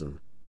season.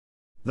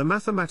 The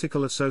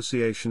Mathematical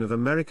Association of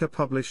America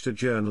published a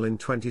journal in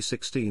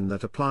 2016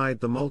 that applied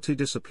the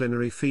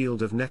multidisciplinary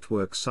field of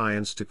network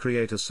science to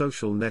create a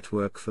social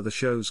network for the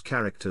show's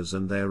characters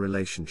and their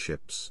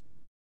relationships.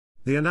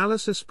 The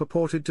analysis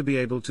purported to be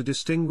able to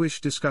distinguish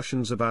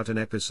discussions about an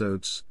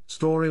episode's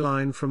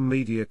storyline from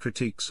media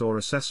critiques or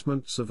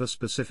assessments of a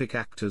specific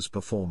actor's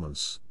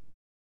performance.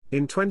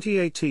 In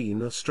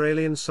 2018,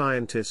 Australian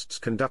scientists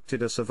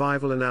conducted a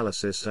survival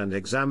analysis and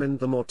examined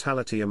the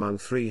mortality among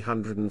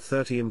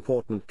 330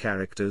 important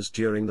characters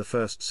during the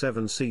first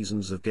 7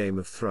 seasons of Game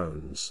of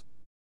Thrones.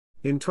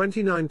 In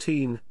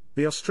 2019,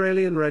 The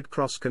Australian Red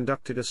Cross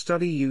conducted a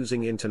study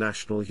using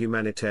international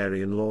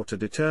humanitarian law to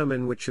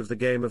determine which of the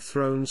Game of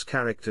Thrones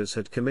characters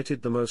had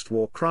committed the most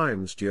war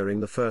crimes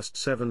during the first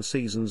 7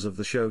 seasons of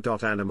the show.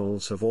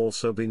 Animals have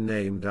also been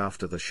named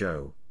after the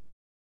show.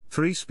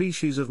 3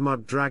 species of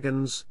mud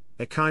dragons,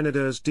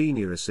 Echinoderus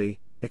denirisi,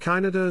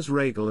 Echinoderus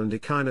regal and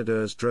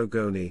Echinoderus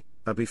drogoni,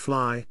 a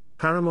bee-fly,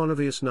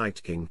 Paramonovius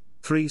nightking,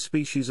 3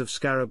 species of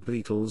scarab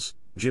beetles,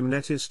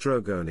 Gymnetis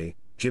drogoni,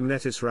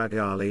 Gymnetis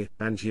ragali,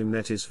 and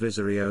Gymnetis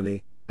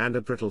viserioni, and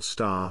a brittle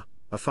star,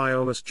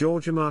 Aphyomys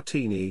Georgia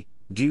martini,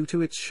 due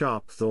to its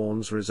sharp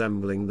thorns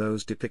resembling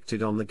those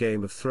depicted on the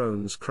Game of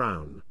Thrones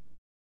crown.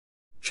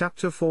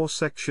 Chapter 4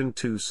 Section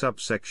 2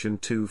 Subsection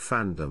 2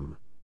 Fandom.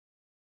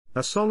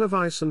 A Song of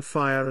Ice and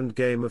Fire and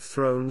Game of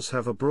Thrones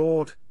have a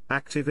broad,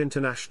 active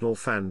international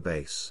fan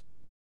base.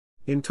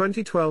 In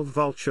 2012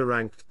 Vulture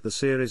ranked the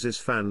series'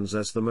 fans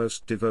as the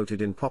most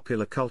devoted in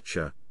popular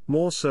culture,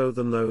 more so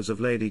than those of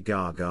Lady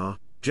Gaga,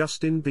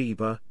 Justin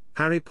Bieber,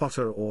 Harry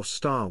Potter or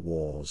Star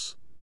Wars.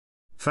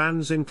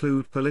 Fans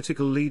include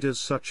political leaders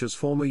such as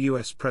former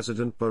US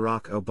President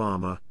Barack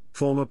Obama,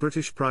 former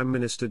British Prime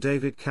Minister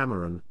David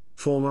Cameron,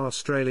 former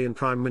Australian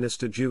Prime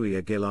Minister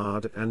Julia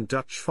Gillard and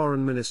Dutch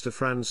Foreign Minister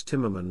Frans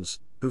Timmermans,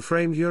 who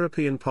framed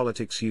European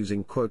politics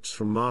using quotes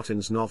from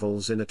Martin's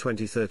novels in a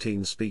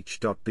 2013 speech.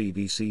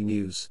 BBC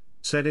News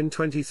said in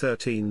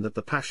 2013 that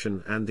the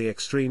passion and the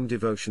extreme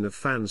devotion of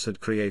fans had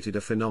created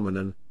a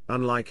phenomenon,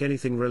 unlike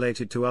anything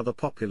related to other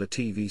popular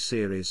TV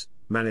series,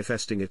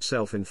 manifesting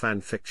itself in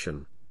fan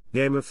fiction.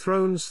 Game of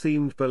Thrones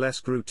themed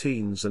burlesque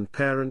routines and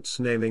parents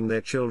naming their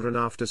children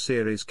after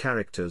series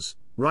characters.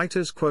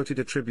 Writers quoted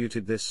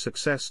attributed this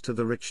success to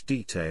the rich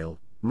detail,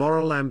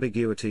 moral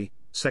ambiguity,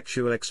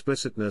 sexual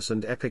explicitness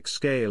and epic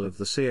scale of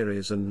the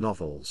series and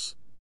novels.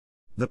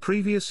 The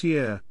previous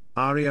year,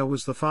 Arya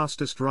was the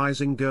fastest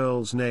rising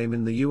girl's name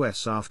in the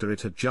US after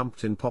it had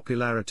jumped in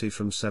popularity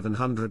from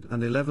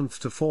 711th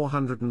to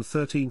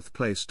 413th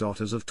place.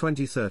 As of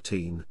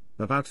 2013,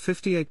 about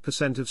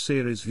 58% of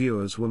series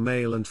viewers were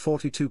male and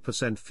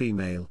 42%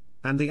 female,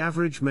 and the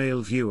average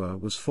male viewer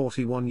was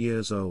 41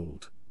 years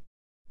old.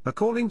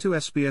 According to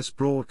SBS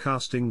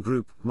Broadcasting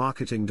Group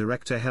Marketing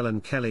Director Helen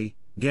Kelly,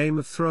 Game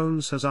of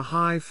Thrones has a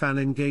high fan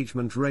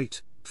engagement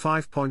rate.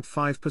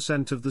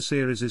 5.5% of the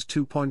series'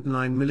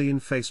 2.9 million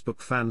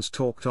Facebook fans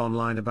talked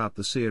online about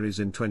the series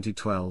in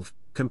 2012,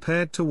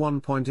 compared to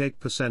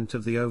 1.8%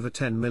 of the over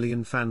 10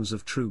 million fans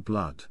of True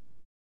Blood.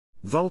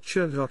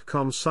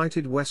 Vulture.com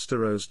cited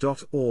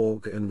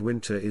Westeros.org and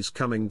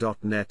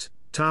winteriscoming.net,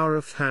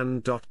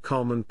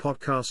 towerofhand.com and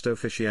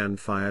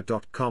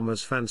podcastofficiandfire.com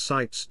as fan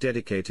sites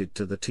dedicated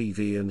to the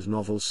TV and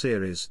novel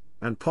series,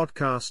 and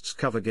podcasts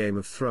cover Game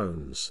of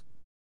Thrones.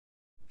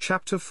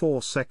 Chapter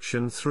 4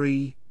 Section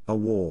 3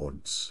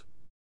 Awards.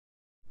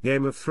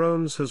 Game of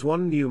Thrones has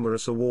won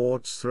numerous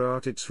awards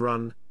throughout its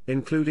run,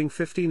 including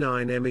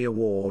 59 Emmy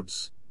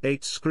Awards,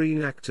 8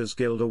 Screen Actors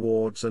Guild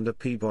Awards and a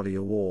Peabody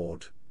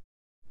Award.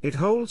 It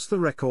holds the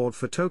record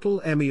for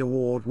total Emmy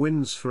Award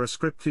wins for a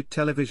scripted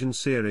television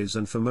series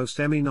and for most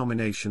Emmy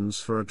nominations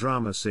for a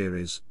drama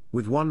series,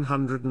 with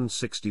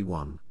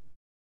 161.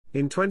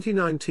 In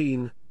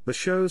 2019, the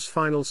show's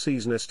final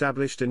season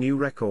established a new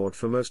record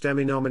for most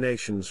Emmy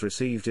nominations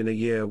received in a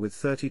year with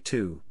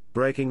 32,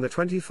 breaking the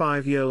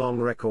 25-year-long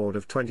record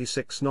of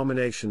 26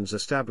 nominations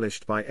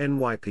established by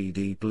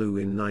NYPD Blue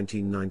in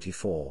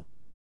 1994.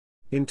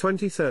 In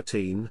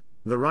 2013,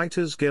 the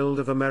Writers Guild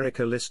of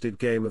America listed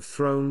Game of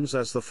Thrones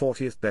as the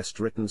 40th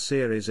best-written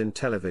series in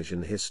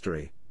television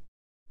history.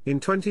 In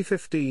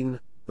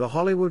 2015, The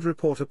Hollywood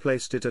Reporter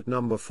placed it at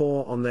number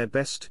 4 on their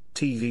Best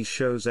TV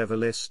Shows Ever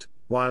list,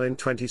 while in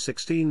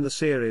 2016 the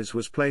series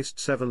was placed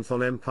 7th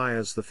on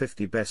Empire's The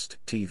 50 Best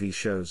TV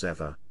Shows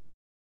Ever.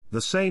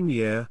 The same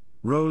year,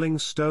 Rolling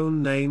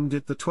Stone named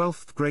it the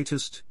 12th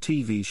greatest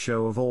TV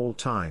show of all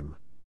time.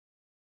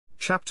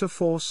 Chapter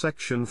 4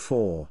 Section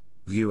 4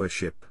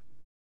 Viewership.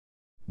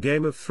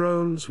 Game of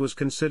Thrones was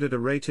considered a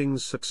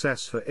ratings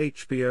success for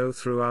HBO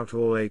throughout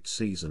all 8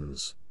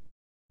 seasons.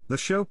 The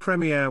show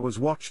premiere was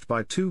watched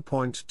by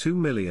 2.2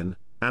 million,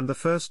 and the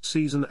first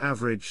season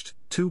averaged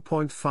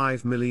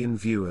 2.5 million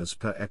viewers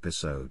per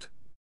episode.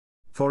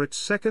 For its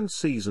second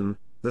season,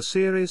 the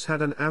series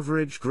had an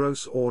average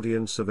gross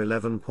audience of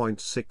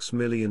 11.6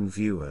 million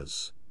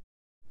viewers.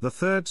 The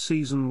third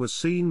season was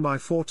seen by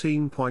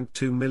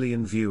 14.2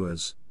 million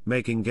viewers,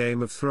 making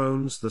Game of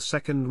Thrones the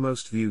second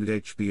most viewed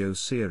HBO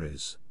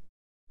series.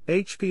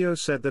 HBO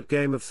said that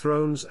Game of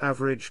Thrones'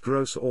 average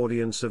gross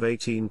audience of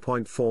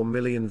 18.4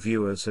 million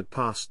viewers had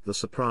passed The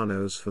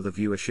Sopranos for the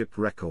viewership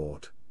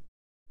record.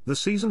 The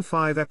Season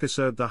 5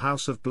 episode The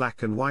House of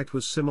Black and White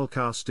was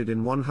simulcasted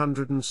in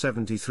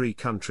 173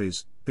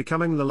 countries,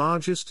 becoming the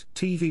largest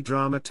TV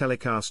drama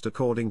telecast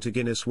according to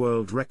Guinness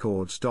World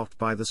Records.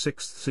 By the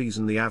 6th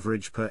season the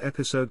average per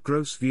episode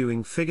gross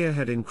viewing figure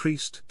had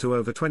increased to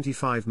over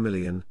 25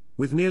 million,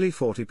 with nearly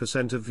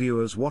 40% of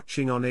viewers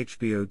watching on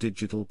HBO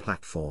digital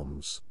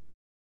platforms.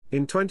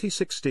 In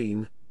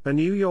 2016, A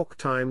New York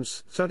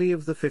Times study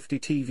of the 50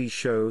 TV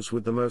shows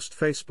with the most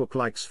Facebook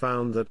likes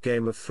found that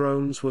Game of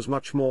Thrones was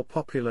much more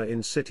popular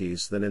in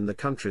cities than in the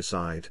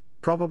countryside,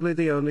 probably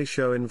the only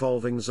show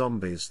involving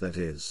zombies that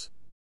is.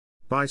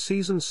 By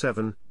season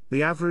 7,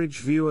 the average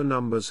viewer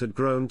numbers had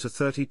grown to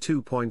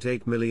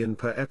 32.8 million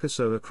per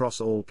episode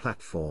across all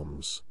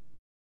platforms.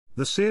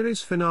 The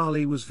series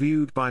finale was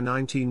viewed by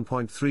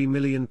 19.3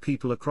 million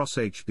people across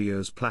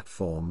HBO's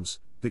platforms,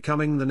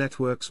 becoming the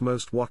network's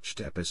most watched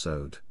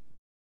episode.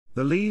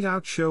 The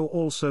lead-out show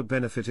also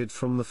benefited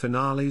from the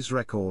finale's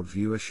record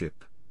viewership.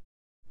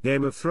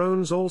 Game of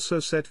Thrones also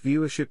set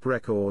viewership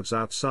records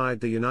outside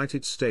the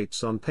United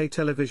States on pay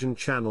television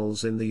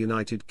channels in the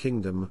United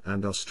Kingdom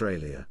and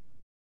Australia.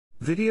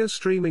 Video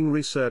streaming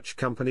research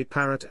company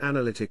Parrot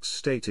Analytics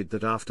stated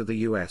that after the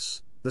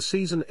US, the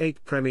Season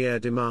 8 premiere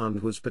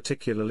demand was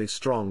particularly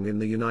strong in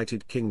the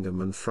United Kingdom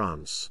and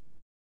France.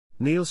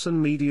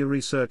 Nielsen Media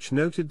Research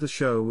noted the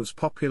show was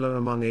popular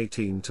among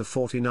 18 to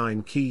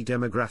 49 key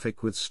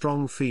demographic with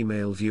strong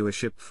female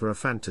viewership for a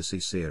fantasy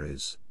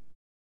series.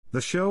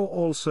 The show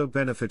also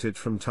benefited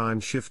from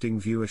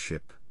time-shifting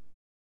viewership.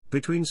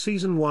 Between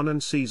Season 1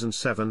 and Season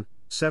 7,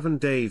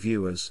 7-day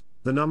viewers,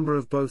 the number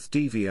of both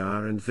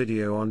DVR and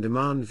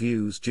video-on-demand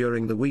views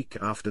during the week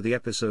after the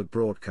episode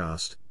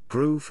broadcast,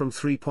 grew from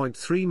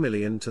 3.3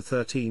 million to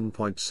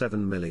 13.7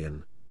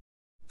 million.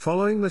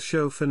 Following the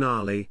show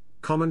finale,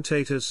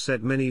 commentators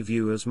said many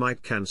viewers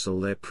might cancel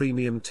their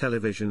premium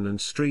television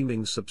and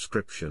streaming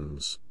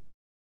subscriptions.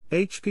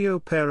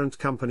 HBO parent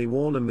company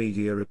Warner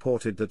Media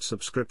reported that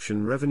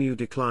subscription revenue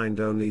declined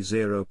only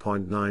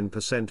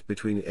 0.9%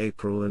 between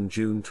April and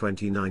June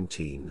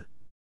 2019.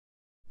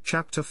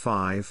 Chapter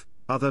 5,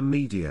 Other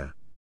Media.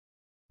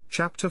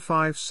 Chapter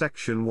 5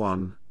 Section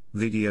 1,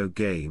 Video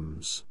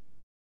Games.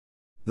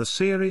 The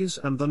series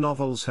and the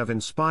novels have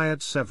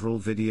inspired several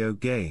video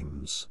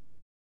games.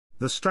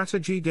 The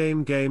strategy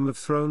game Game of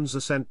Thrones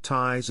Ascent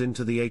ties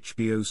into the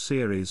HBO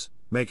series,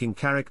 making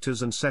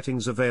characters and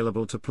settings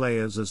available to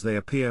players as they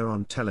appear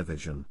on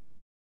television.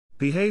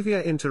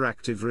 Behavior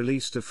Interactive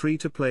released a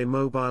free-to-play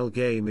mobile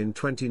game in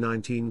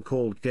 2019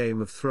 called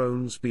Game of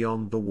Thrones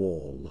Beyond the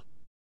Wall.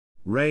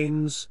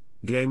 Reigns,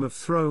 Game of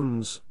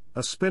Thrones,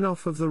 a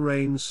spin-off of the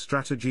Reigns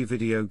strategy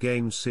video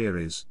game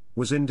series,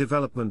 was in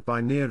development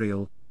by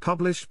Nereal,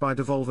 published by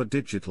Devolver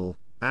Digital,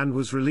 and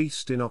was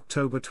released in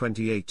October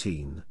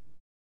 2018.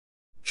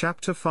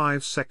 Chapter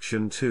 5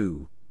 Section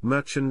 2,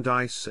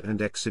 Merchandise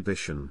and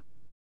Exhibition.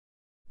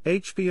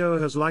 HBO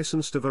has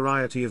licensed a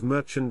variety of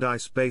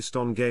merchandise based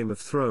on Game of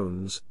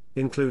Thrones,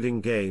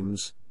 including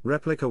games,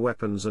 replica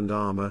weapons and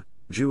armor,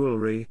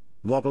 jewelry,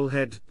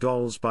 wobblehead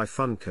dolls by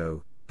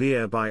Funko,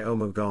 beer by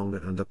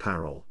Omogong and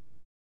apparel.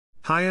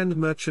 High-end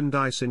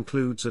merchandise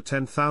includes a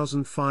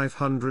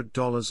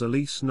 $10,500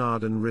 Elise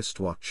Narden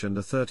wristwatch and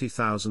a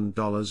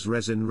 $30,000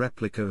 resin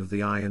replica of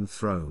the Iron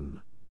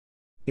Throne.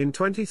 In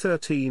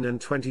 2013 and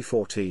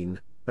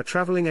 2014, a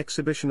traveling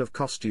exhibition of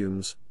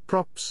costumes,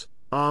 props,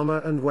 armor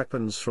and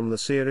weapons from the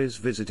series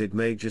visited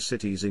major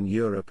cities in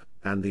Europe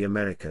and the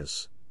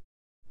Americas.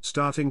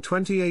 Starting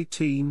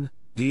 2018,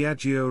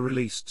 Diageo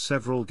released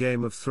several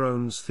Game of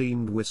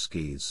Thrones-themed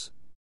whiskies.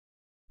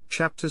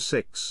 Chapter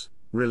 6,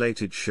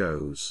 Related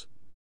Shows.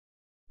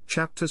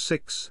 Chapter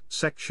 6,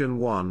 Section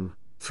 1,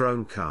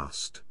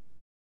 Thronecast.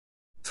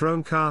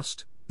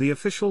 Thronecast, the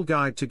official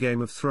guide to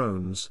Game of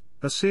Thrones,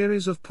 a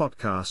series of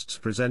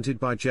podcasts presented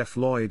by Jeff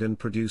Lloyd and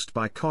produced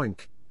by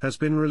Koink, has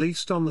been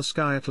released on the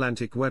Sky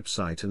Atlantic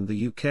website and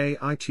the UK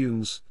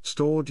iTunes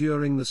Store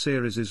during the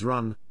series'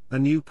 run. A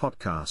new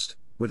podcast,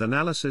 with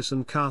analysis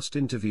and cast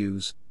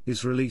interviews,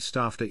 is released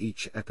after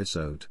each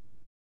episode.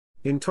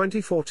 In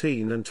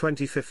 2014 and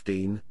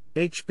 2015,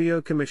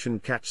 HBO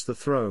commissioned Catch the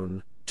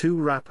Throne, 2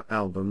 rap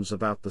albums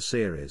about the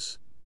series.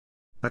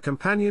 A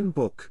companion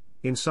book,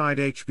 Inside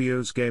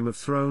HBO's Game of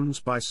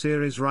Thrones by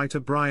series writer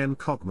Brian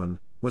Cogman,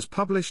 was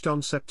published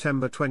on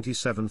September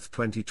 27,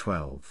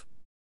 2012.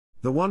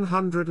 The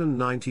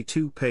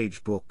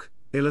 192-page book,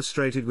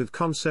 illustrated with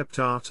concept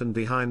art and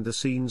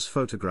behind-the-scenes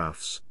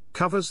photographs,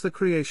 covers the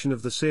creation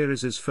of the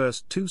series'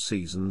 first 2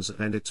 seasons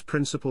and its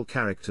principal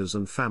characters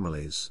and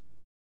families.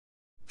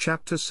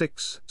 Chapter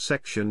 6,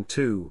 Section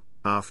 2,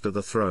 After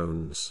the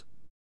Thrones.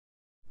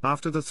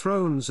 After the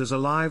Thrones is a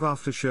live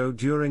after-show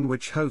during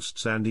which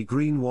hosts Andy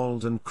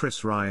Greenwald and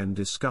Chris Ryan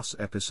discuss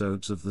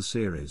episodes of the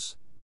series.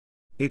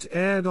 It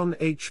aired on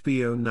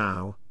HBO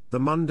Now, the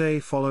Monday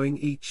following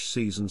each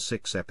Season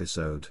 6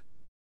 episode.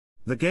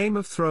 The Game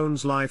of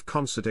Thrones live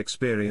concert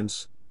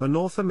experience, a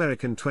North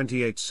American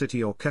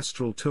 28-city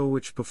orchestral tour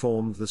which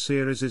performed the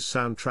series'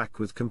 soundtrack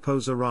with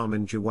composer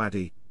Ramin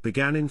Djawadi,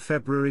 began in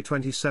February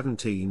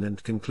 2017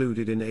 and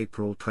concluded in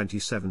April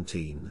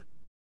 2017.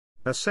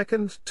 A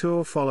second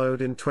tour followed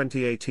in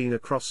 2018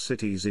 across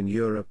cities in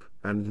Europe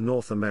and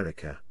North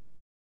America.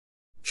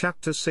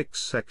 Chapter 6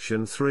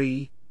 Section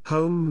 3,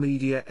 Home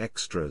Media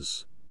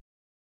Extras.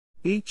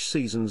 Each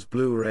season's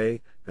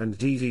Blu-ray and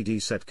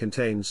DVD set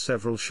contains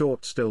several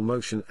short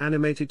still-motion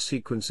animated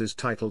sequences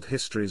titled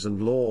Histories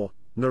and Lore,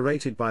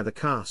 narrated by the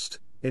cast,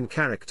 in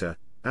character,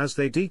 as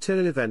they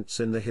detail events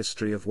in the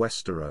history of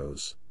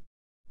Westeros.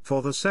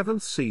 For the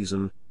 7th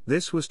season,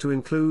 this was to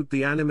include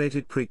the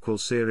animated prequel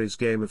series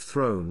Game of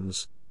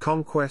Thrones,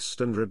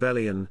 Conquest and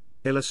Rebellion,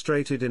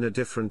 illustrated in a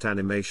different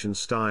animation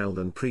style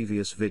than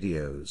previous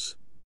videos.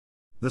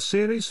 The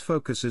series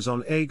focuses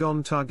on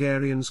Aegon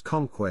Targaryen's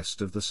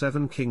conquest of the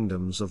 7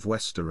 kingdoms of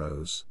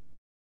Westeros.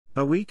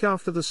 A week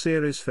after the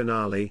series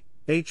finale,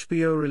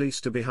 HBO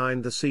released a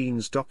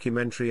behind-the-scenes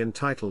documentary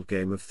entitled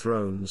Game of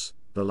Thrones: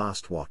 The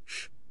Last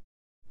Watch.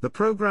 The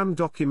program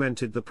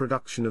documented the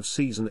production of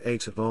Season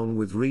 8 along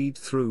with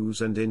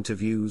read-throughs and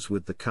interviews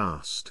with the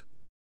cast.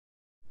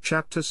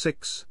 Chapter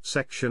 6,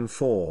 Section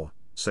 4,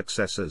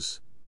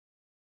 Successors.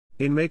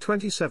 In May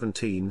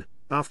 2017,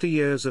 after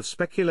years of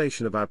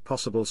speculation about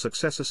possible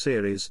successor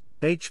series,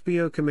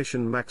 HBO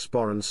commissioned Max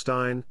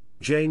Borenstein,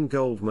 Jane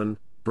Goldman,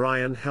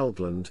 Brian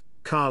Helgeland,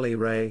 Carly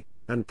Ray,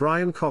 and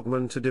Brian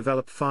Cogman to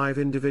develop 5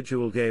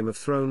 individual Game of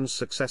Thrones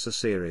successor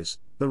series.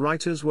 The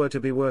writers were to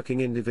be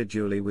working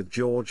individually with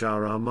George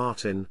R.R.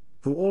 Martin,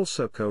 who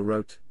also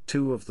co-wrote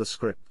 2 of the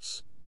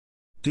scripts.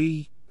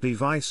 D. B.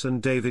 Weiss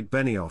and David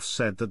Benioff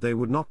said that they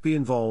would not be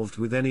involved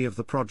with any of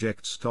the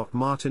projects.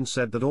 Martin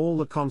said that all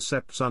the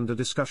concepts under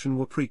discussion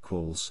were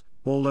prequels,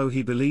 although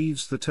he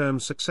believes the term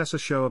successor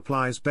show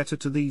applies better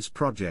to these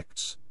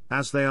projects,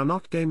 as they are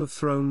not Game of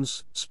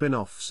Thrones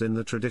spin-offs in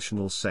the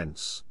traditional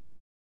sense.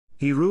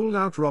 He ruled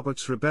out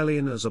Robert's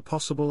Rebellion as a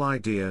possible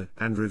idea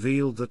and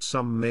revealed that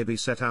some may be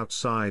set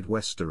outside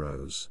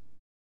Westeros.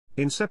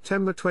 In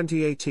September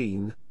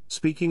 2018,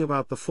 speaking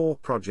about the 4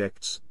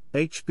 projects,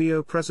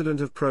 HBO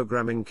President of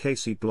Programming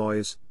Casey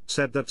Bloys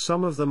said that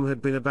some of them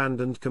had been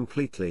abandoned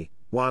completely,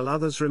 while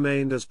others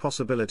remained as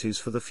possibilities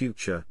for the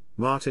future.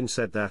 Martin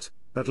said that,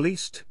 at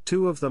least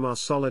 2 of them are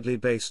solidly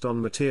based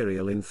on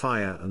material in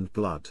Fire and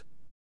Blood.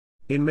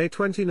 In May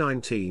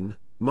 2019,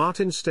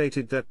 Martin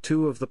stated that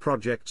 2 of the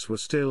projects were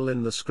still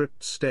in the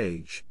script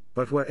stage,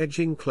 but were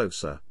edging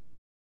closer.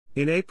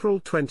 In April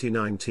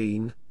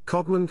 2019,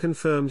 Cogman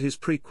confirmed his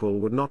prequel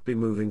would not be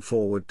moving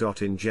forward.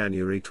 In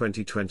January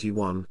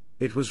 2021,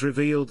 it was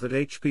revealed that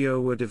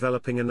HBO were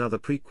developing another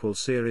prequel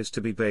series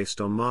to be based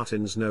on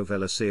Martin's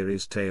novella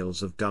series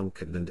Tales of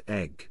Dunk and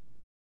Egg.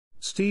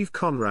 Steve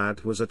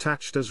Conrad was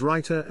attached as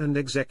writer and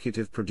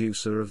executive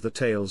producer of the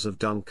Tales of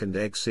Dunk and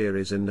Egg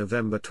series in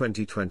November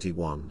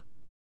 2021.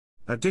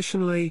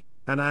 Additionally,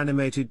 an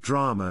animated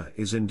drama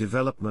is in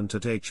development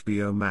at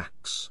HBO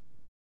Max.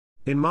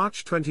 In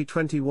March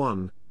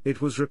 2021,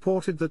 it was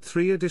reported that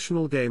 3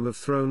 additional Game of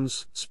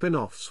Thrones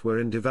spin-offs were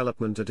in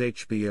development at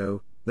HBO.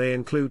 They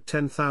include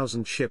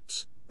 10,000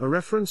 Ships, a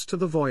reference to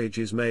the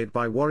voyages made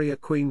by warrior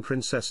Queen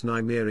Princess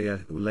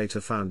Nymeria, who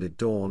later founded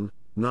Dawn,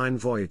 9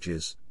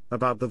 Voyages,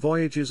 about the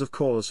voyages of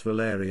Corlys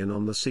Velaryon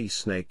on the Sea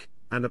Snake,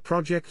 and a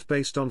project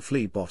based on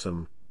Flea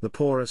Bottom, the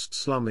poorest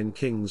slum in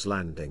King's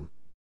Landing.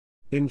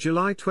 In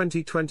July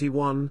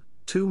 2021,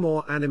 2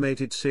 more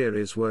animated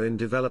series were in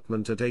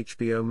development at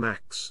HBO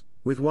Max,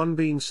 with one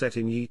being set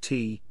in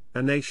Yi,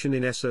 a nation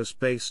in Essos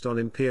based on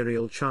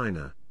Imperial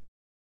China.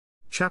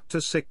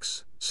 Chapter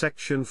 6,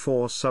 Section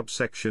 4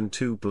 Subsection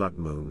 2 Blood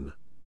Moon.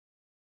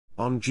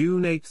 On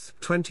June 8,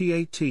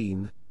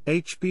 2018,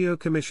 HBO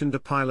commissioned a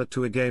pilot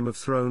to a Game of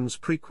Thrones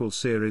prequel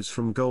series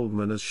from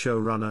Goldman as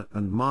showrunner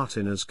and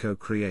Martin as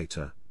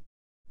co-creator.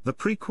 The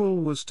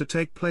prequel was to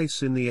take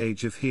place in the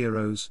Age of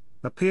Heroes,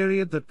 a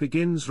period that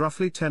begins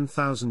roughly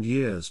 10,000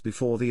 years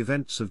before the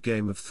events of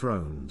Game of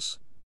Thrones.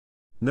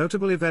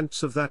 Notable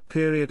events of that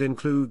period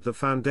include the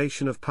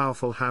foundation of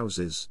powerful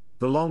houses,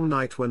 the Long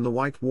Night when the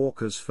White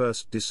Walkers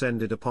first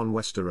descended upon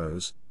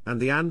Westeros,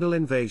 and the Andal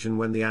invasion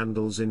when the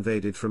Andals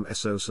invaded from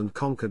Essos and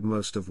conquered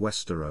most of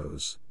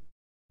Westeros.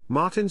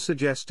 Martin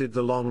suggested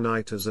The Long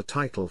Night as a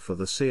title for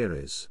the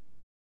series.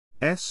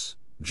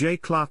 J.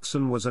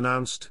 Clarkson was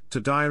announced to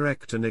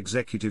direct and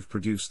executive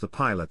produce the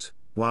pilot,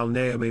 while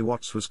Naomi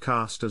Watts was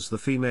cast as the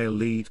female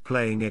lead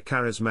playing a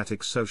charismatic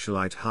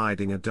socialite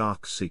hiding a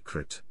dark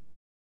secret.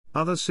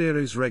 Other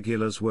series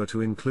regulars were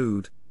to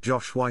include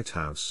Josh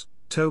Whitehouse,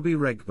 Toby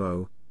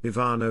Regbo,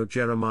 Ivano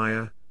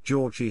Jeremiah,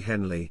 Georgie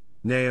Henley,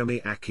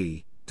 Naomi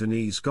Aki,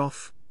 Denise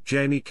Goff,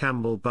 Jamie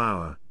Campbell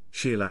Bower,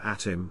 Sheila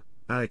Atim,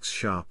 Alex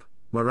Sharp,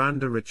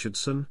 Miranda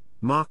Richardson,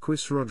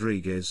 Marquis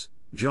Rodriguez,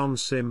 John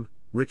Sim,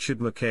 Richard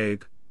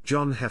McCabe,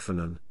 John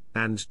Heffernan,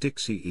 and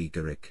Dixie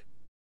Egerick.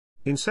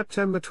 In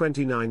September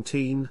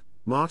 2019,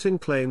 Martin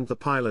claimed the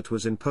pilot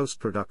was in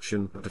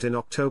post-production, but in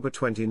October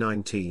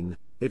 2019,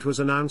 it was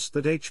announced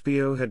that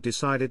HBO had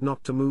decided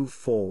not to move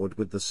forward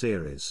with the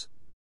series.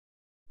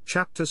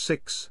 Chapter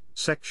 6,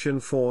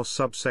 Section 4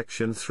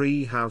 Subsection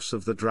 3 House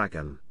of the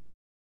Dragon.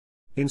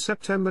 In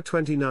September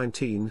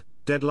 2019,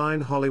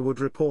 Deadline Hollywood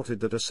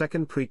reported that a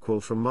second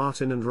prequel from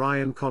Martin and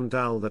Ryan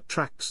Condal that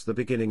tracks the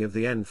beginning of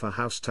the end for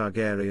House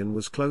Targaryen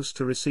was close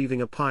to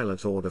receiving a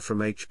pilot order from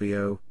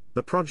HBO.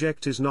 The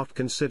project is not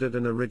considered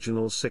an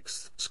original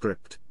 6th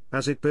script,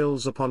 as it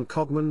builds upon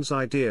Cogman's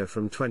idea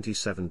from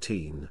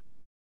 2017.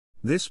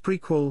 This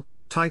prequel,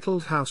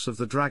 titled House of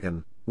the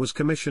Dragon, was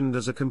commissioned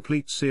as a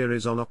complete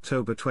series on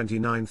October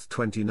 29,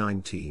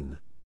 2019.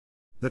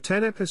 The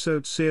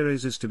 10-episode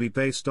series is to be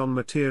based on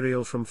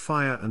material from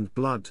Fire and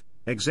Blood,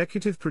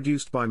 executive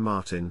produced by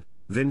Martin,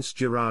 Vince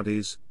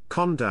Gerardis,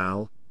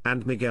 Condal,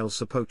 and Miguel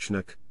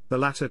Sapochnik. The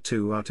latter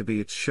two are to be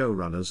its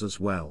showrunners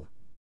as well.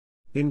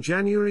 In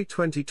January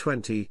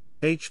 2020,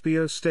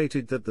 HBO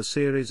stated that the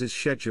series is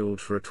scheduled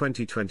for a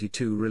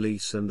 2022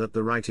 release and that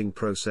the writing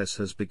process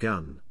has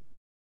begun.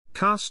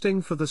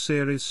 Casting for the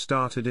series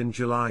started in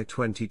July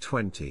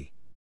 2020.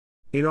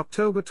 In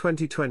October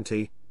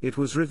 2020, it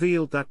was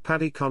revealed that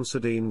Paddy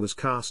Considine was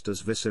cast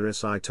as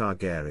Viserys I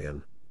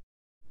Targaryen.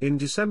 In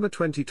December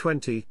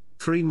 2020,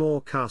 3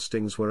 more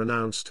castings were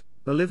announced: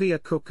 Olivia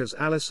Cook as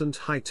Alicent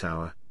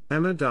Hightower,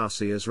 Emma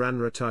Darcy as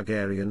Rhaenyra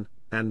Targaryen,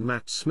 and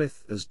Matt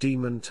Smith as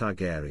Daemon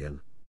Targaryen.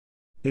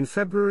 In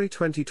February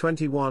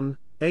 2021,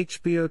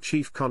 HBO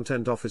Chief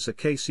Content Officer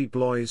Casey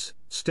Bloys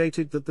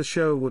stated that the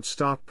show would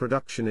start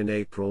production in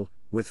April,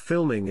 with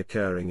filming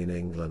occurring in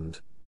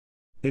England.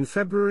 In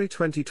February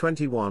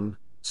 2021,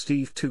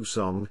 Steve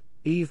Toussaint,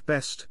 Eve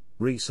Best,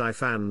 Rhys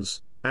Ifans,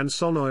 and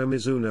Sonoya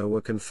Mizuno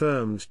were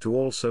confirmed to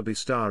also be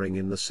starring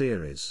in the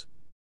series.